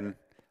 and then,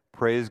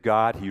 praise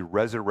God, he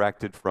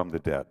resurrected from the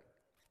dead.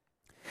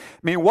 I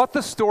mean, what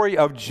the story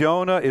of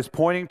Jonah is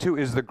pointing to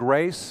is the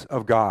grace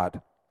of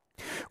God.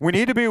 We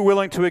need to be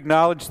willing to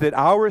acknowledge that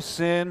our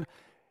sin,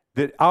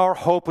 that our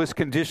hopeless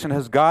condition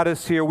has got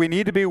us here. We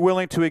need to be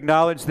willing to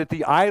acknowledge that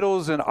the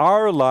idols in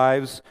our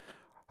lives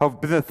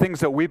have been the things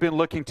that we've been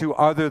looking to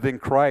other than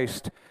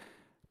Christ.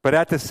 But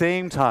at the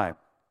same time,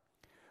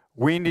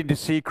 we need to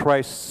see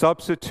Christ's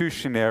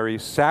substitutionary,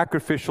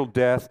 sacrificial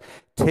death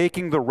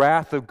taking the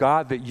wrath of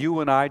God that you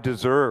and I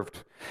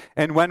deserved.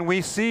 And when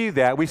we see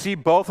that, we see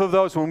both of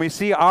those. When we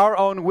see our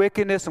own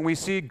wickedness and we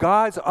see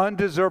God's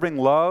undeserving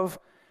love,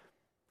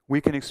 we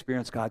can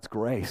experience God's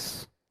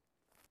grace.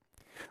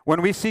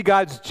 When we see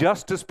God's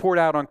justice poured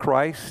out on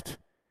Christ,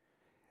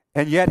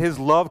 and yet his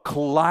love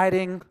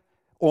colliding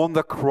on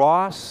the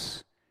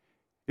cross,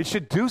 it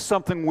should do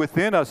something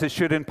within us. It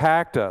should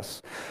impact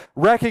us.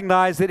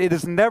 Recognize that it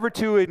is never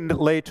too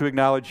late to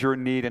acknowledge your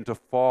need and to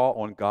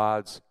fall on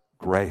God's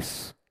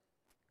grace.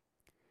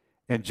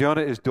 And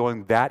Jonah is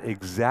doing that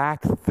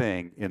exact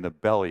thing in the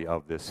belly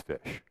of this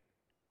fish.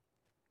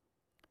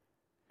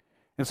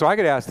 And so I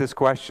could ask this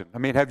question. I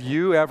mean, have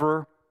you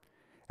ever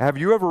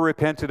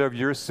repented of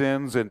your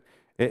sins and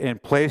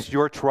and placed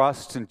your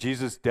trust in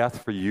Jesus'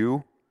 death for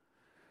you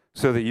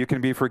so that you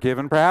can be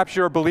forgiven. Perhaps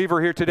you're a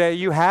believer here today.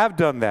 You have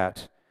done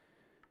that.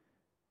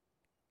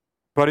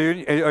 But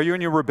are you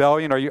in your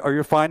rebellion? Are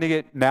you finding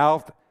it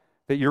now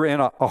that you're in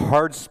a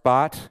hard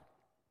spot?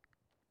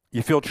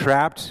 You feel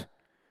trapped?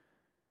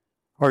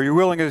 Are you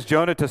willing as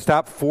Jonah to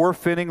stop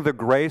forfeiting the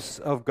grace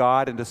of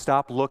God and to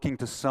stop looking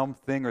to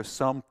something or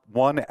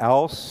someone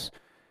else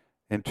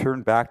and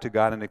turn back to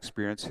God and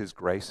experience His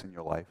grace in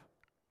your life?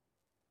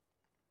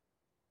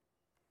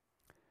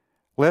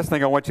 Last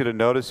thing I want you to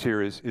notice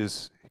here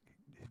is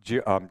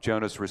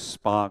Jonah's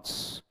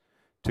response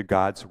to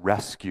God's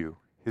rescue.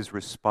 His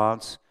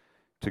response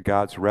to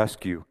God's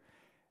rescue.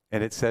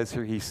 And it says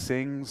here, he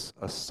sings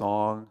a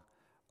song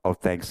of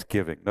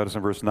thanksgiving. Notice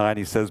in verse 9,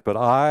 he says, "But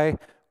I,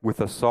 with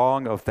a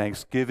song of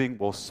thanksgiving,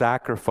 will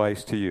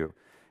sacrifice to you."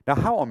 Now,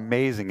 how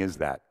amazing is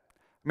that?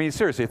 I mean,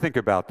 seriously, think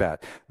about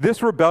that.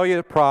 This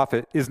rebellious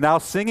prophet is now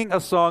singing a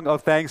song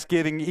of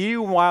thanksgiving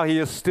even while he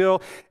is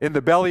still in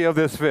the belly of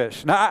this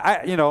fish. Now,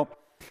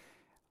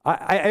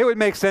 it would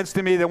make sense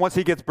to me that once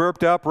he gets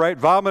burped up, right,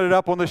 vomited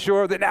up on the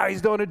shore, that now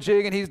he's doing a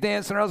jig and he's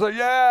dancing. I was like,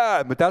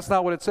 yeah, but that's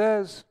not what it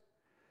says.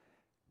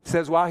 It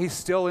says while he's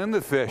still in the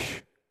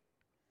fish,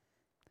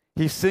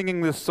 he's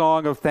singing this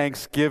song of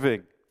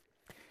thanksgiving.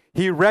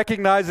 He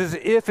recognizes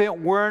if it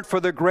weren't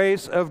for the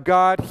grace of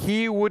God,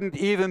 he wouldn't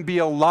even be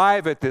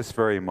alive at this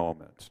very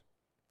moment.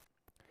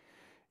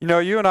 You know,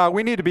 you and I,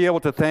 we need to be able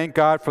to thank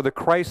God for the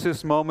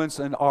crisis moments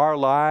in our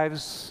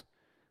lives,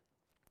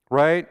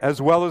 right,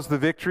 as well as the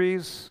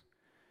victories.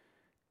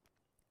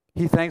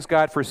 He thanks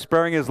God for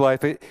sparing his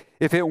life.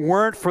 If it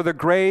weren't for the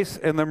grace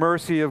and the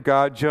mercy of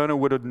God, Jonah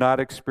would have not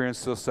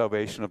experienced the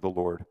salvation of the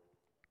Lord.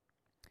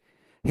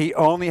 He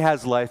only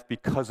has life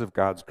because of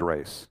God's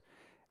grace.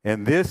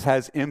 And this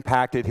has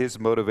impacted his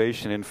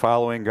motivation in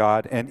following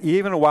God. And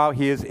even while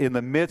he is in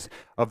the midst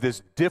of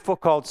this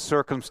difficult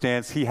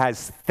circumstance, he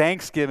has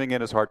thanksgiving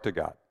in his heart to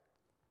God.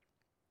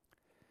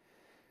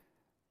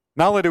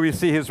 Not only do we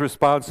see his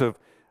response to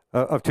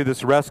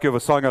this rescue of a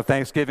song of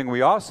thanksgiving,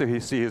 we also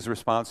see his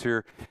response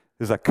here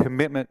is a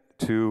commitment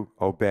to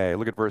obey.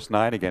 Look at verse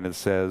 9 again. It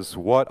says,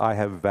 "What I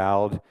have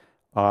vowed,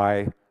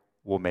 I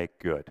will make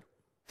good."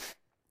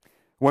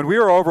 When we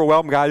are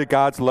overwhelmed by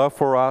God's love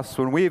for us,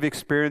 when we have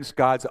experienced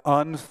God's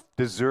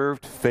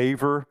undeserved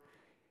favor,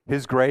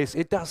 His grace,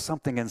 it does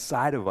something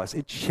inside of us.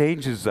 It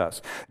changes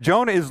us.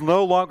 Jonah is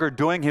no longer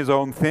doing his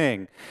own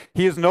thing.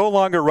 He is no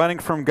longer running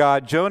from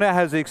God. Jonah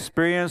has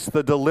experienced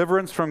the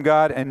deliverance from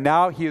God, and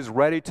now he is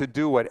ready to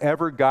do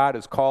whatever God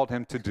has called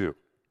him to do.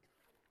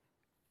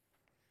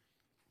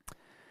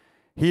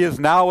 He is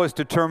now as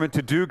determined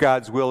to do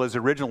God's will as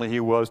originally he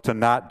was to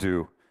not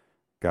do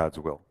God's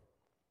will.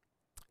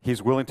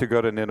 He's willing to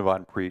go to Nineveh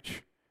and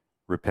preach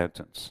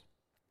repentance.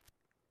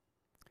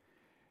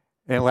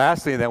 And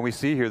lastly, then we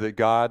see here that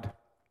God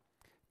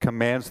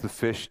commands the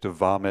fish to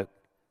vomit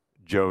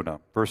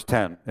Jonah. Verse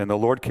 10, "And the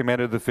Lord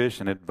commanded the fish,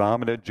 and it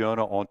vomited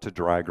Jonah onto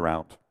dry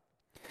ground."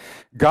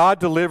 God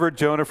delivered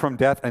Jonah from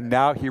death, and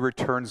now he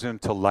returns him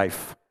to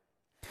life.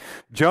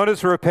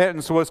 Jonah's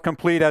repentance was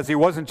complete as he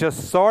wasn't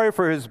just sorry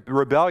for his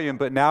rebellion,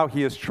 but now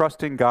he is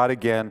trusting God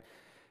again,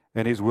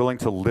 and he's willing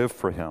to live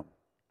for him.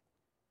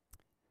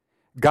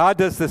 God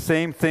does the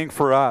same thing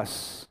for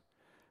us.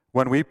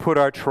 When we put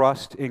our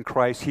trust in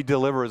Christ, He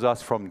delivers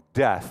us from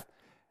death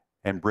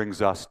and brings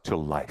us to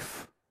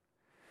life.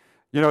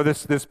 You know,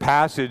 this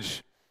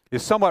passage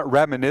is somewhat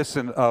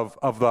reminiscent of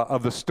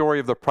the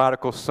story of the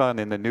prodigal son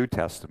in the New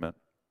Testament.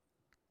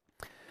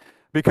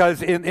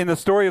 Because in the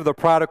story of the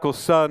prodigal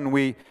son,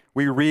 we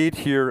read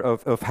here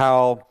of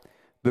how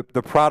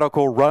the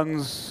prodigal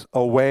runs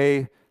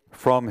away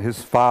from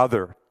his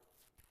father.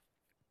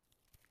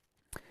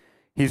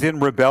 He's in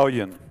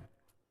rebellion.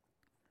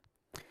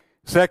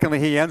 Secondly,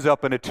 he ends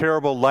up in a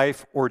terrible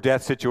life or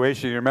death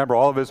situation. You remember,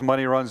 all of his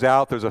money runs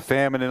out. There's a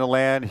famine in the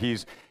land.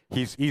 He's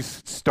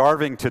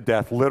starving to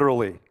death,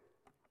 literally.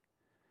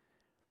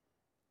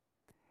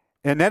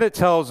 And then it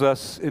tells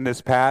us in this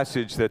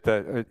passage that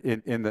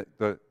in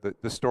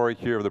the story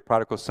here of the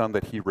prodigal son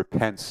that he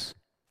repents.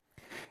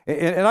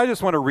 And I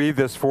just want to read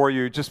this for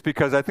you just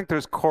because I think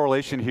there's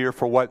correlation here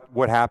for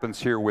what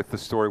happens here with the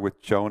story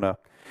with Jonah.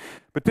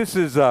 But this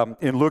is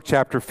in Luke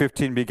chapter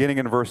 15, beginning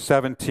in verse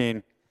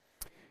 17.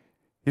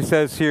 He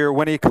says here,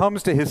 when he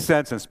comes to his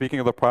senses, speaking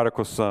of the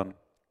prodigal son,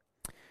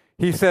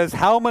 he says,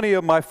 "How many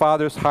of my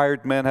father's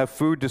hired men have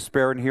food to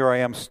spare, and here I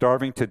am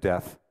starving to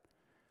death?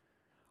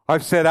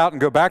 I've set out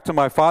and go back to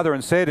my father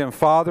and say to him,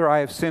 'Father, I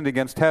have sinned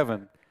against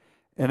heaven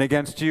and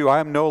against you. I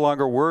am no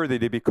longer worthy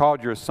to be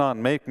called your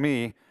son. Make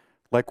me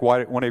like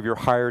one of your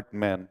hired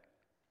men.'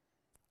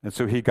 And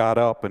so he got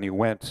up and he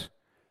went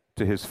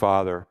to his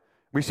father."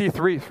 We see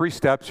three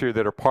steps here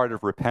that are part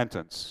of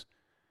repentance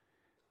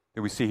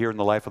that we see here in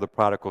the life of the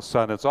prodigal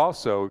son. It's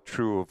also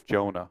true of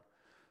Jonah.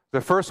 The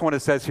first one,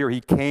 it says here,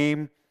 he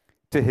came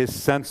to his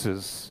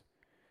senses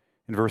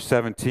in verse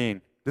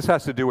 17. This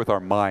has to do with our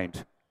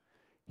mind.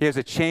 He has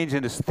a change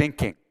in his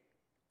thinking.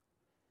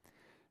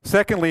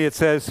 Secondly, it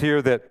says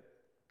here that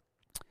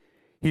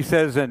He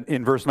says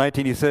in verse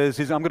 19, he says,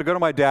 I'm going to go to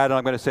my dad and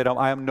I'm going to say to him,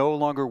 I am no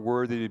longer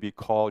worthy to be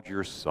called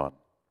your son.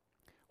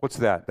 What's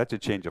that? That's a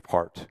change of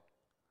heart.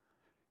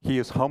 He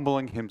is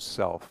humbling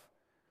himself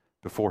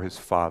before his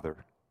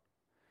father.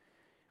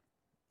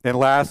 And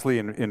lastly,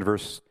 in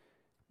verse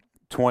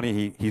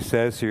 20, he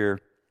says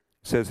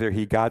there,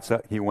 he got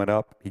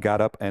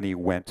up and he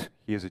went.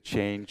 He is a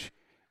change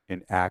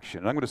in action.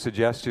 And I'm going to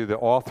suggest to you that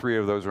all three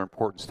of those are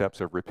important steps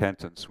of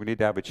repentance. We need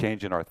to have a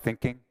change in our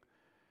thinking.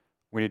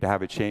 We need to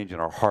have a change in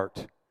our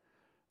heart.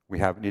 We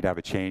need to have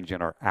a change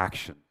in our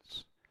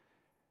actions.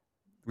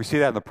 We see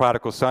that in the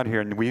prodigal son here,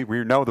 and we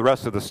know the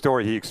rest of the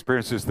story. He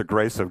experiences the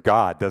grace of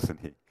God, doesn't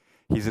he?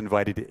 He's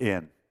invited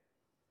in.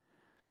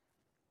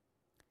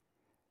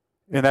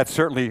 And that's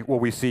certainly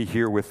what we see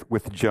here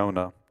with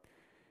Jonah.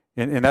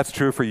 And that's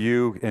true for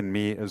you and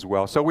me as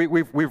well. So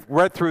we've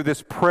read through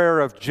this prayer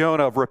of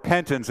Jonah of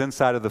repentance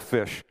inside of the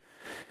fish.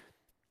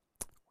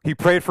 He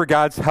prayed for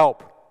God's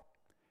help.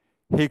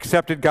 He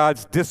accepted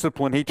God's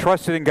discipline. He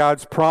trusted in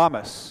God's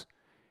promise.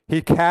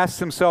 He casts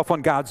himself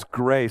on God's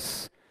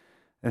grace.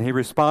 And he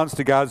responds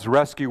to God's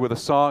rescue with a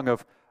song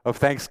of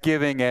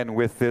thanksgiving and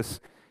with this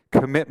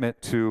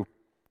commitment to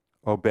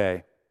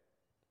obey.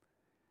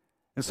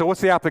 And so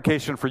what's the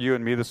application for you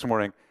and me this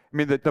morning? I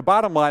mean, the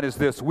bottom line is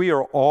this: we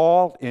are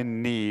all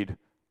in need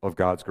of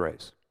God's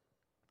grace.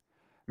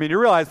 I mean, you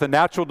realize the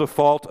natural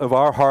default of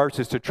our hearts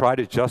is to try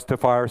to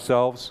justify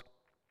ourselves.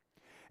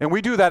 And we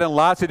do that in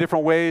lots of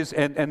different ways.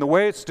 And the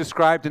way it's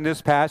described in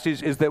this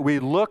passage is that we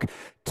look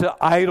to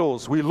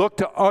idols. We look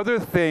to other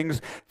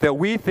things that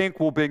we think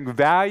will bring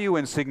value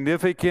and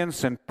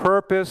significance and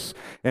purpose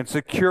and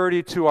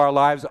security to our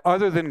lives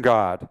other than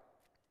God.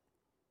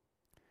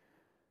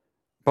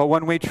 But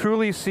when we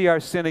truly see our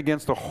sin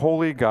against the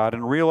holy God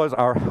and realize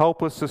our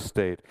helpless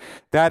estate,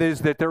 that is,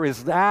 that there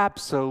is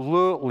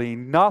absolutely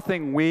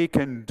nothing we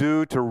can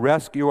do to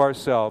rescue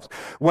ourselves,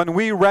 when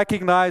we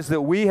recognize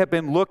that we have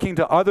been looking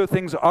to other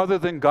things other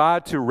than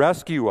God to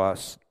rescue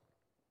us,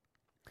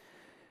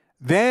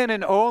 then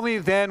and only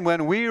then,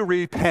 when we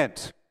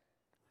repent,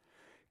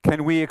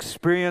 can we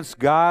experience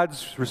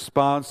God's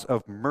response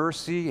of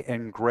mercy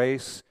and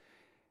grace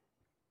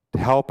to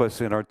help us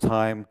in our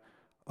time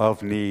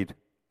of need.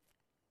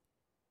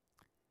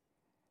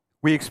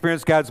 We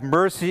experience God's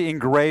mercy and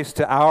grace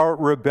to our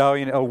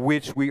rebellion, of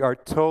which we are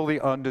totally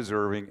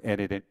undeserving,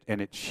 and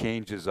it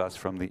changes us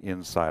from the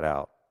inside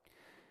out.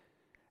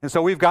 And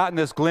so we've gotten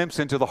this glimpse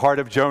into the heart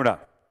of Jonah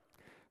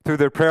through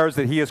the prayers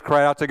that he has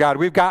cried out to God.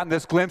 We've gotten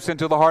this glimpse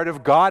into the heart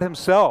of God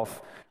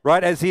himself,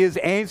 right, as he has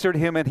answered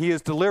him and he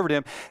has delivered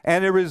him.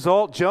 And as a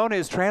result, Jonah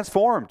is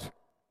transformed.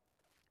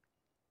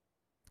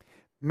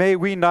 May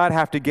we not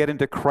have to get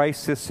into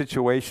crisis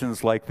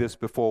situations like this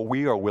before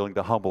we are willing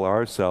to humble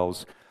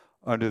ourselves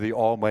under the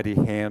almighty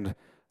hand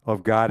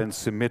of God and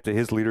submit to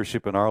his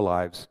leadership in our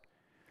lives.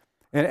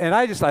 And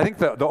I think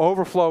the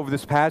overflow of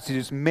this passage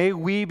is, may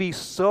we be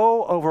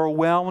so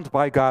overwhelmed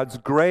by God's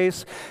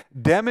grace,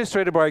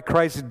 demonstrated by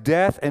Christ's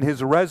death and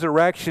his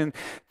resurrection,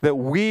 that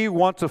we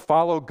want to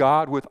follow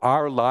God with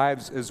our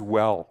lives as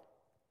well.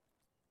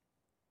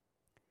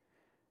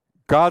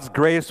 God's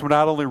grace will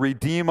not only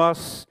redeem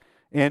us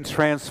and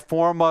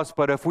transform us,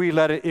 but if we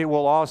let it, it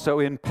will also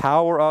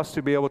empower us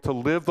to be able to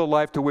live the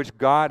life to which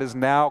God has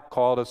now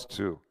called us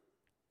to.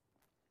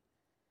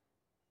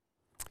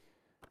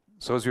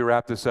 So as we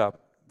wrap this up,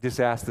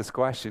 just ask this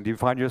question. Do you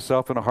find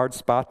yourself in a hard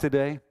spot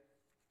today?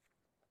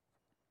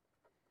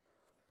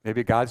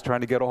 Maybe God's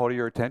trying to get a hold of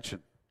your attention.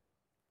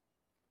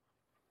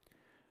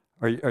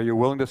 Are you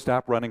willing to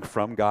stop running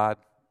from God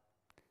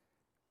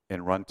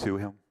and run to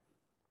him?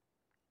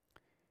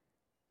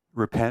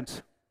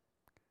 Repent.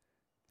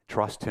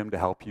 Trust him to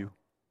help you.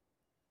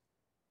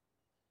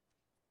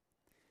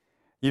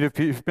 You know, if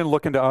you've been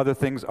looking to other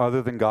things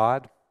other than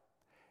God,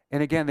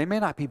 and again, they may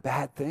not be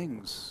bad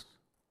things.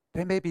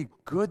 They may be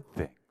good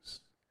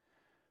things.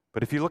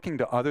 But if you're looking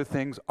to other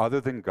things other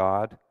than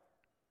God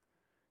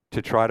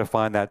to try to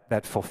find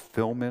that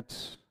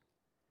fulfillment,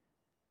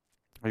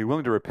 are you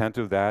willing to repent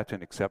of that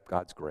and accept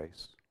God's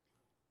grace?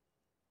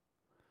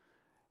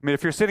 I mean,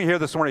 if you're sitting here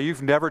this morning,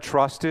 you've never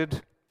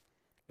trusted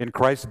in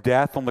Christ's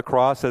death on the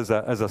cross as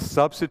a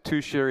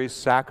substitutionary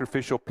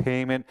sacrificial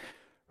payment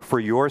for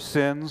your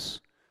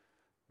sins,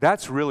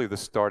 that's really the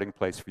starting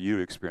place for you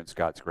to experience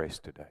God's grace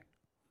today.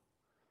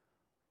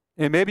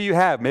 And maybe you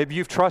have. Maybe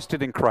you've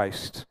trusted in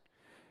Christ.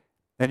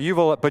 But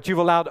you've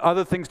allowed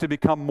other things to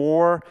become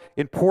more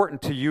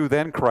important to you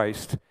than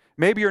Christ.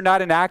 Maybe you're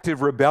not in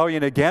active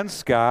rebellion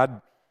against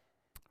God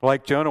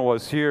like Jonah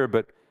was here,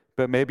 but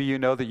maybe you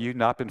know that you've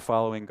not been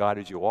following God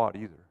as you ought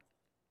either.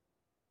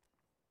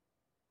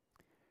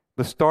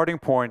 The starting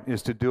point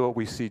is to do what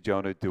we see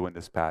Jonah do in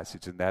this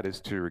passage, and that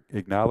is to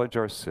acknowledge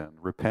our sin,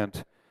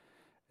 repent,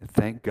 and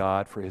thank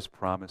God for his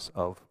promise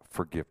of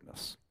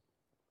forgiveness.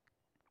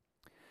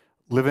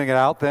 Living it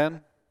out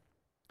then,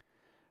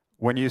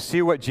 when you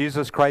see what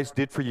Jesus Christ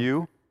did for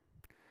you,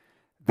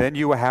 then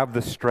you will have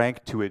the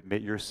strength to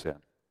admit your sin.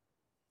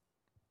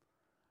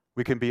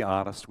 We can be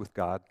honest with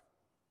God.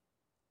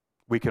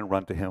 We can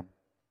run to him.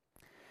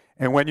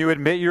 And when you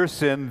admit your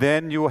sin,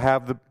 then you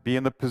will be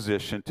in the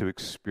position to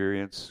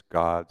experience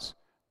God's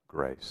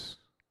grace.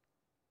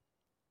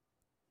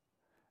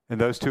 And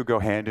those two go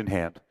hand in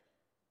hand.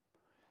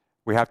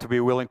 We have to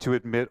be willing to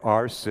admit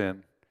our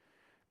sin,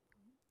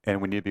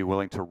 and we need to be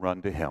willing to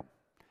run to Him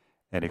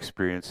and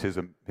experience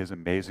His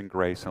amazing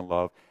grace and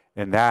love.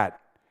 And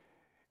that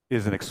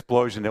is an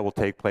explosion that will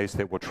take place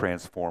that will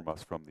transform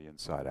us from the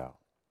inside out.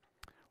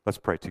 Let's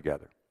pray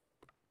together.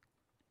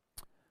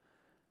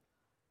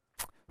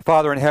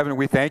 Father in heaven,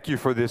 we thank you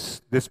for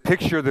this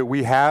picture that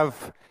we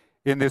have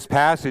in this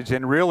passage.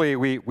 And really,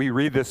 we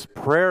read this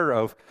prayer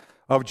of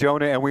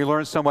Jonah, and we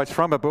learn so much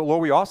from it. But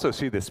Lord, we also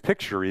see this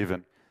picture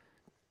even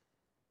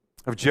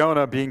of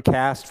Jonah being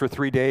cast for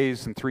 3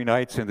 days and 3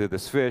 nights into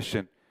this fish.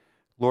 And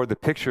Lord, the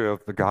picture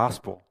of the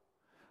gospel,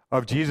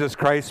 of Jesus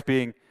Christ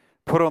being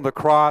put on the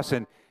cross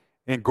and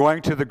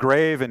going to the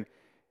grave and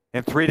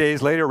 3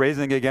 days later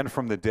raising again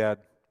from the dead.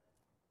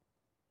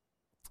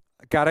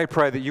 God, I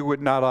pray that you would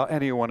not allow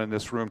anyone in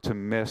this room to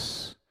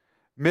miss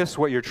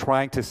what you're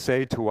trying to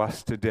say to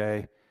us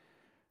today.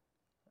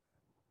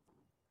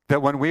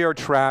 That when we are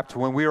trapped,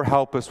 when we are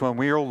helpless, when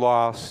we are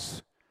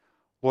lost,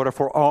 Lord, if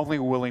we're only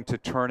willing to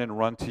turn and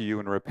run to you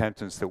in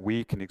repentance, that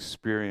we can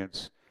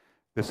experience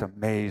this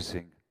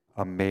amazing,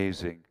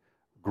 amazing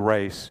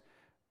grace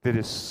that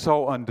is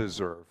so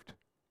undeserved,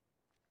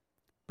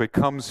 but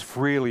comes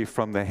freely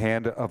from the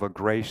hand of a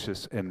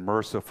gracious and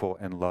merciful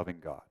and loving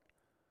God.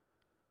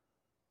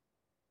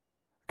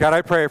 God,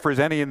 I pray if there's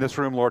any in this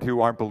room, Lord, who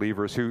aren't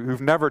believers,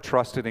 who've never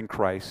trusted in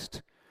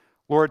Christ,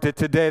 Lord, that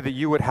today that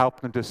you would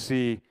help them to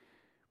see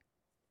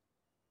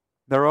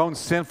their own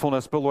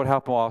sinfulness, but Lord,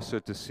 help them also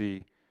to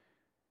see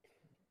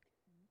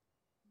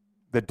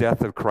the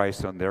death of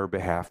Christ on their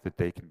behalf, that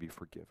they can be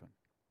forgiven.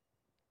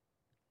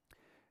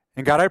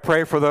 And God, I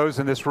pray for those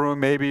in this room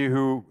maybe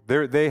who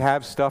they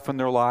have stuff in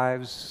their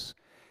lives,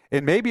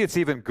 and maybe it's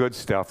even good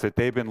stuff that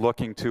they've been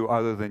looking to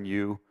other than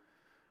you.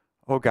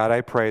 Oh God,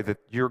 I pray that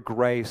your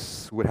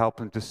grace would help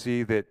them to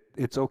see that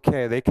it's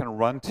okay. They can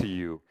run to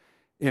you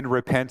in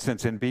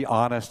repentance and be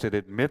honest and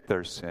admit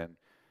their sin.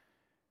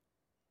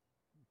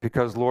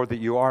 Because, Lord, that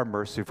you are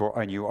merciful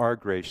and you are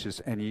gracious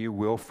and you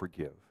will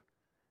forgive.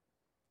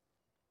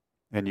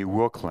 And you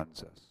will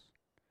cleanse us.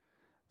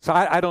 So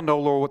I don't know,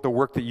 Lord, what the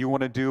work that you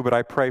want to do, but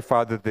I pray,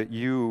 Father, that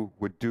you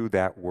would do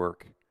that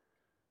work.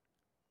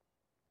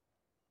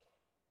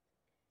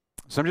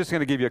 So I'm just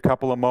going to give you a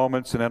couple of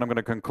moments, and then I'm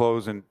going to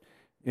close in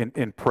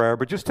prayer.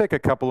 But just take a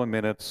couple of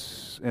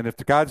minutes, and if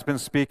God's been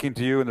speaking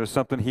to you and there's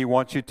something he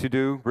wants you to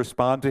do,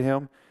 respond to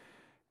him.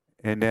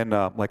 And then,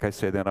 like I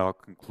said, then I'll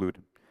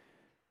conclude.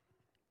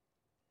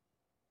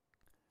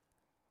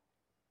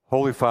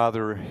 Holy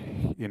Father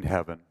in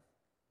heaven,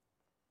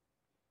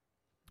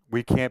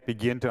 we can't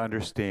begin to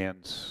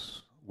understand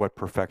what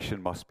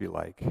perfection must be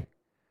like.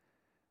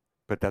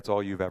 But that's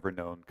all you've ever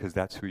known, because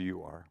that's who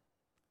you are.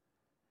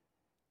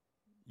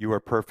 You are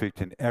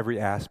perfect in every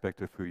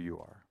aspect of who you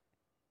are.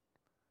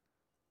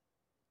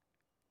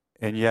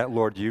 And yet,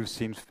 Lord, you've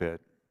seen fit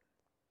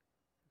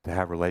to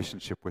have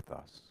relationship with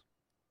us.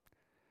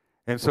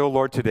 And so,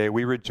 Lord, today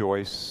we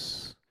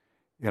rejoice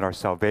in our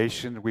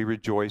salvation. We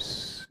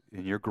rejoice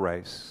in your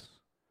grace.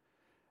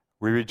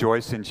 We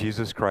rejoice in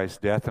Jesus Christ's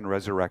death and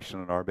resurrection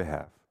on our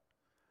behalf.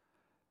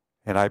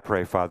 And I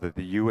pray, Father,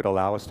 that you would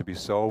allow us to be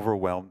so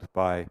overwhelmed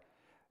by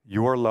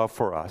your love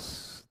for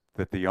us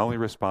that the only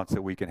response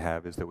that we can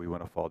have is that we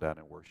want to fall down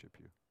and worship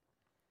you.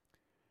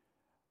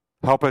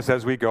 Help us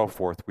as we go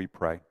forth, we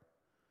pray.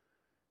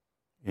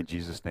 In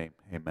Jesus' name,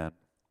 amen.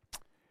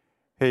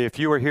 Hey, if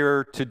you are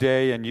here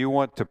today and you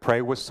want to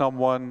pray with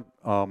someone,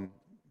 I'm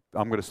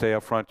going to stay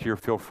up front here.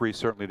 Feel free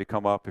certainly to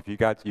come up. If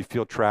you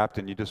feel trapped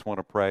and you just want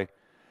to pray,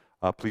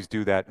 please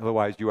do that.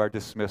 Otherwise, you are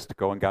dismissed to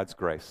go in God's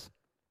grace.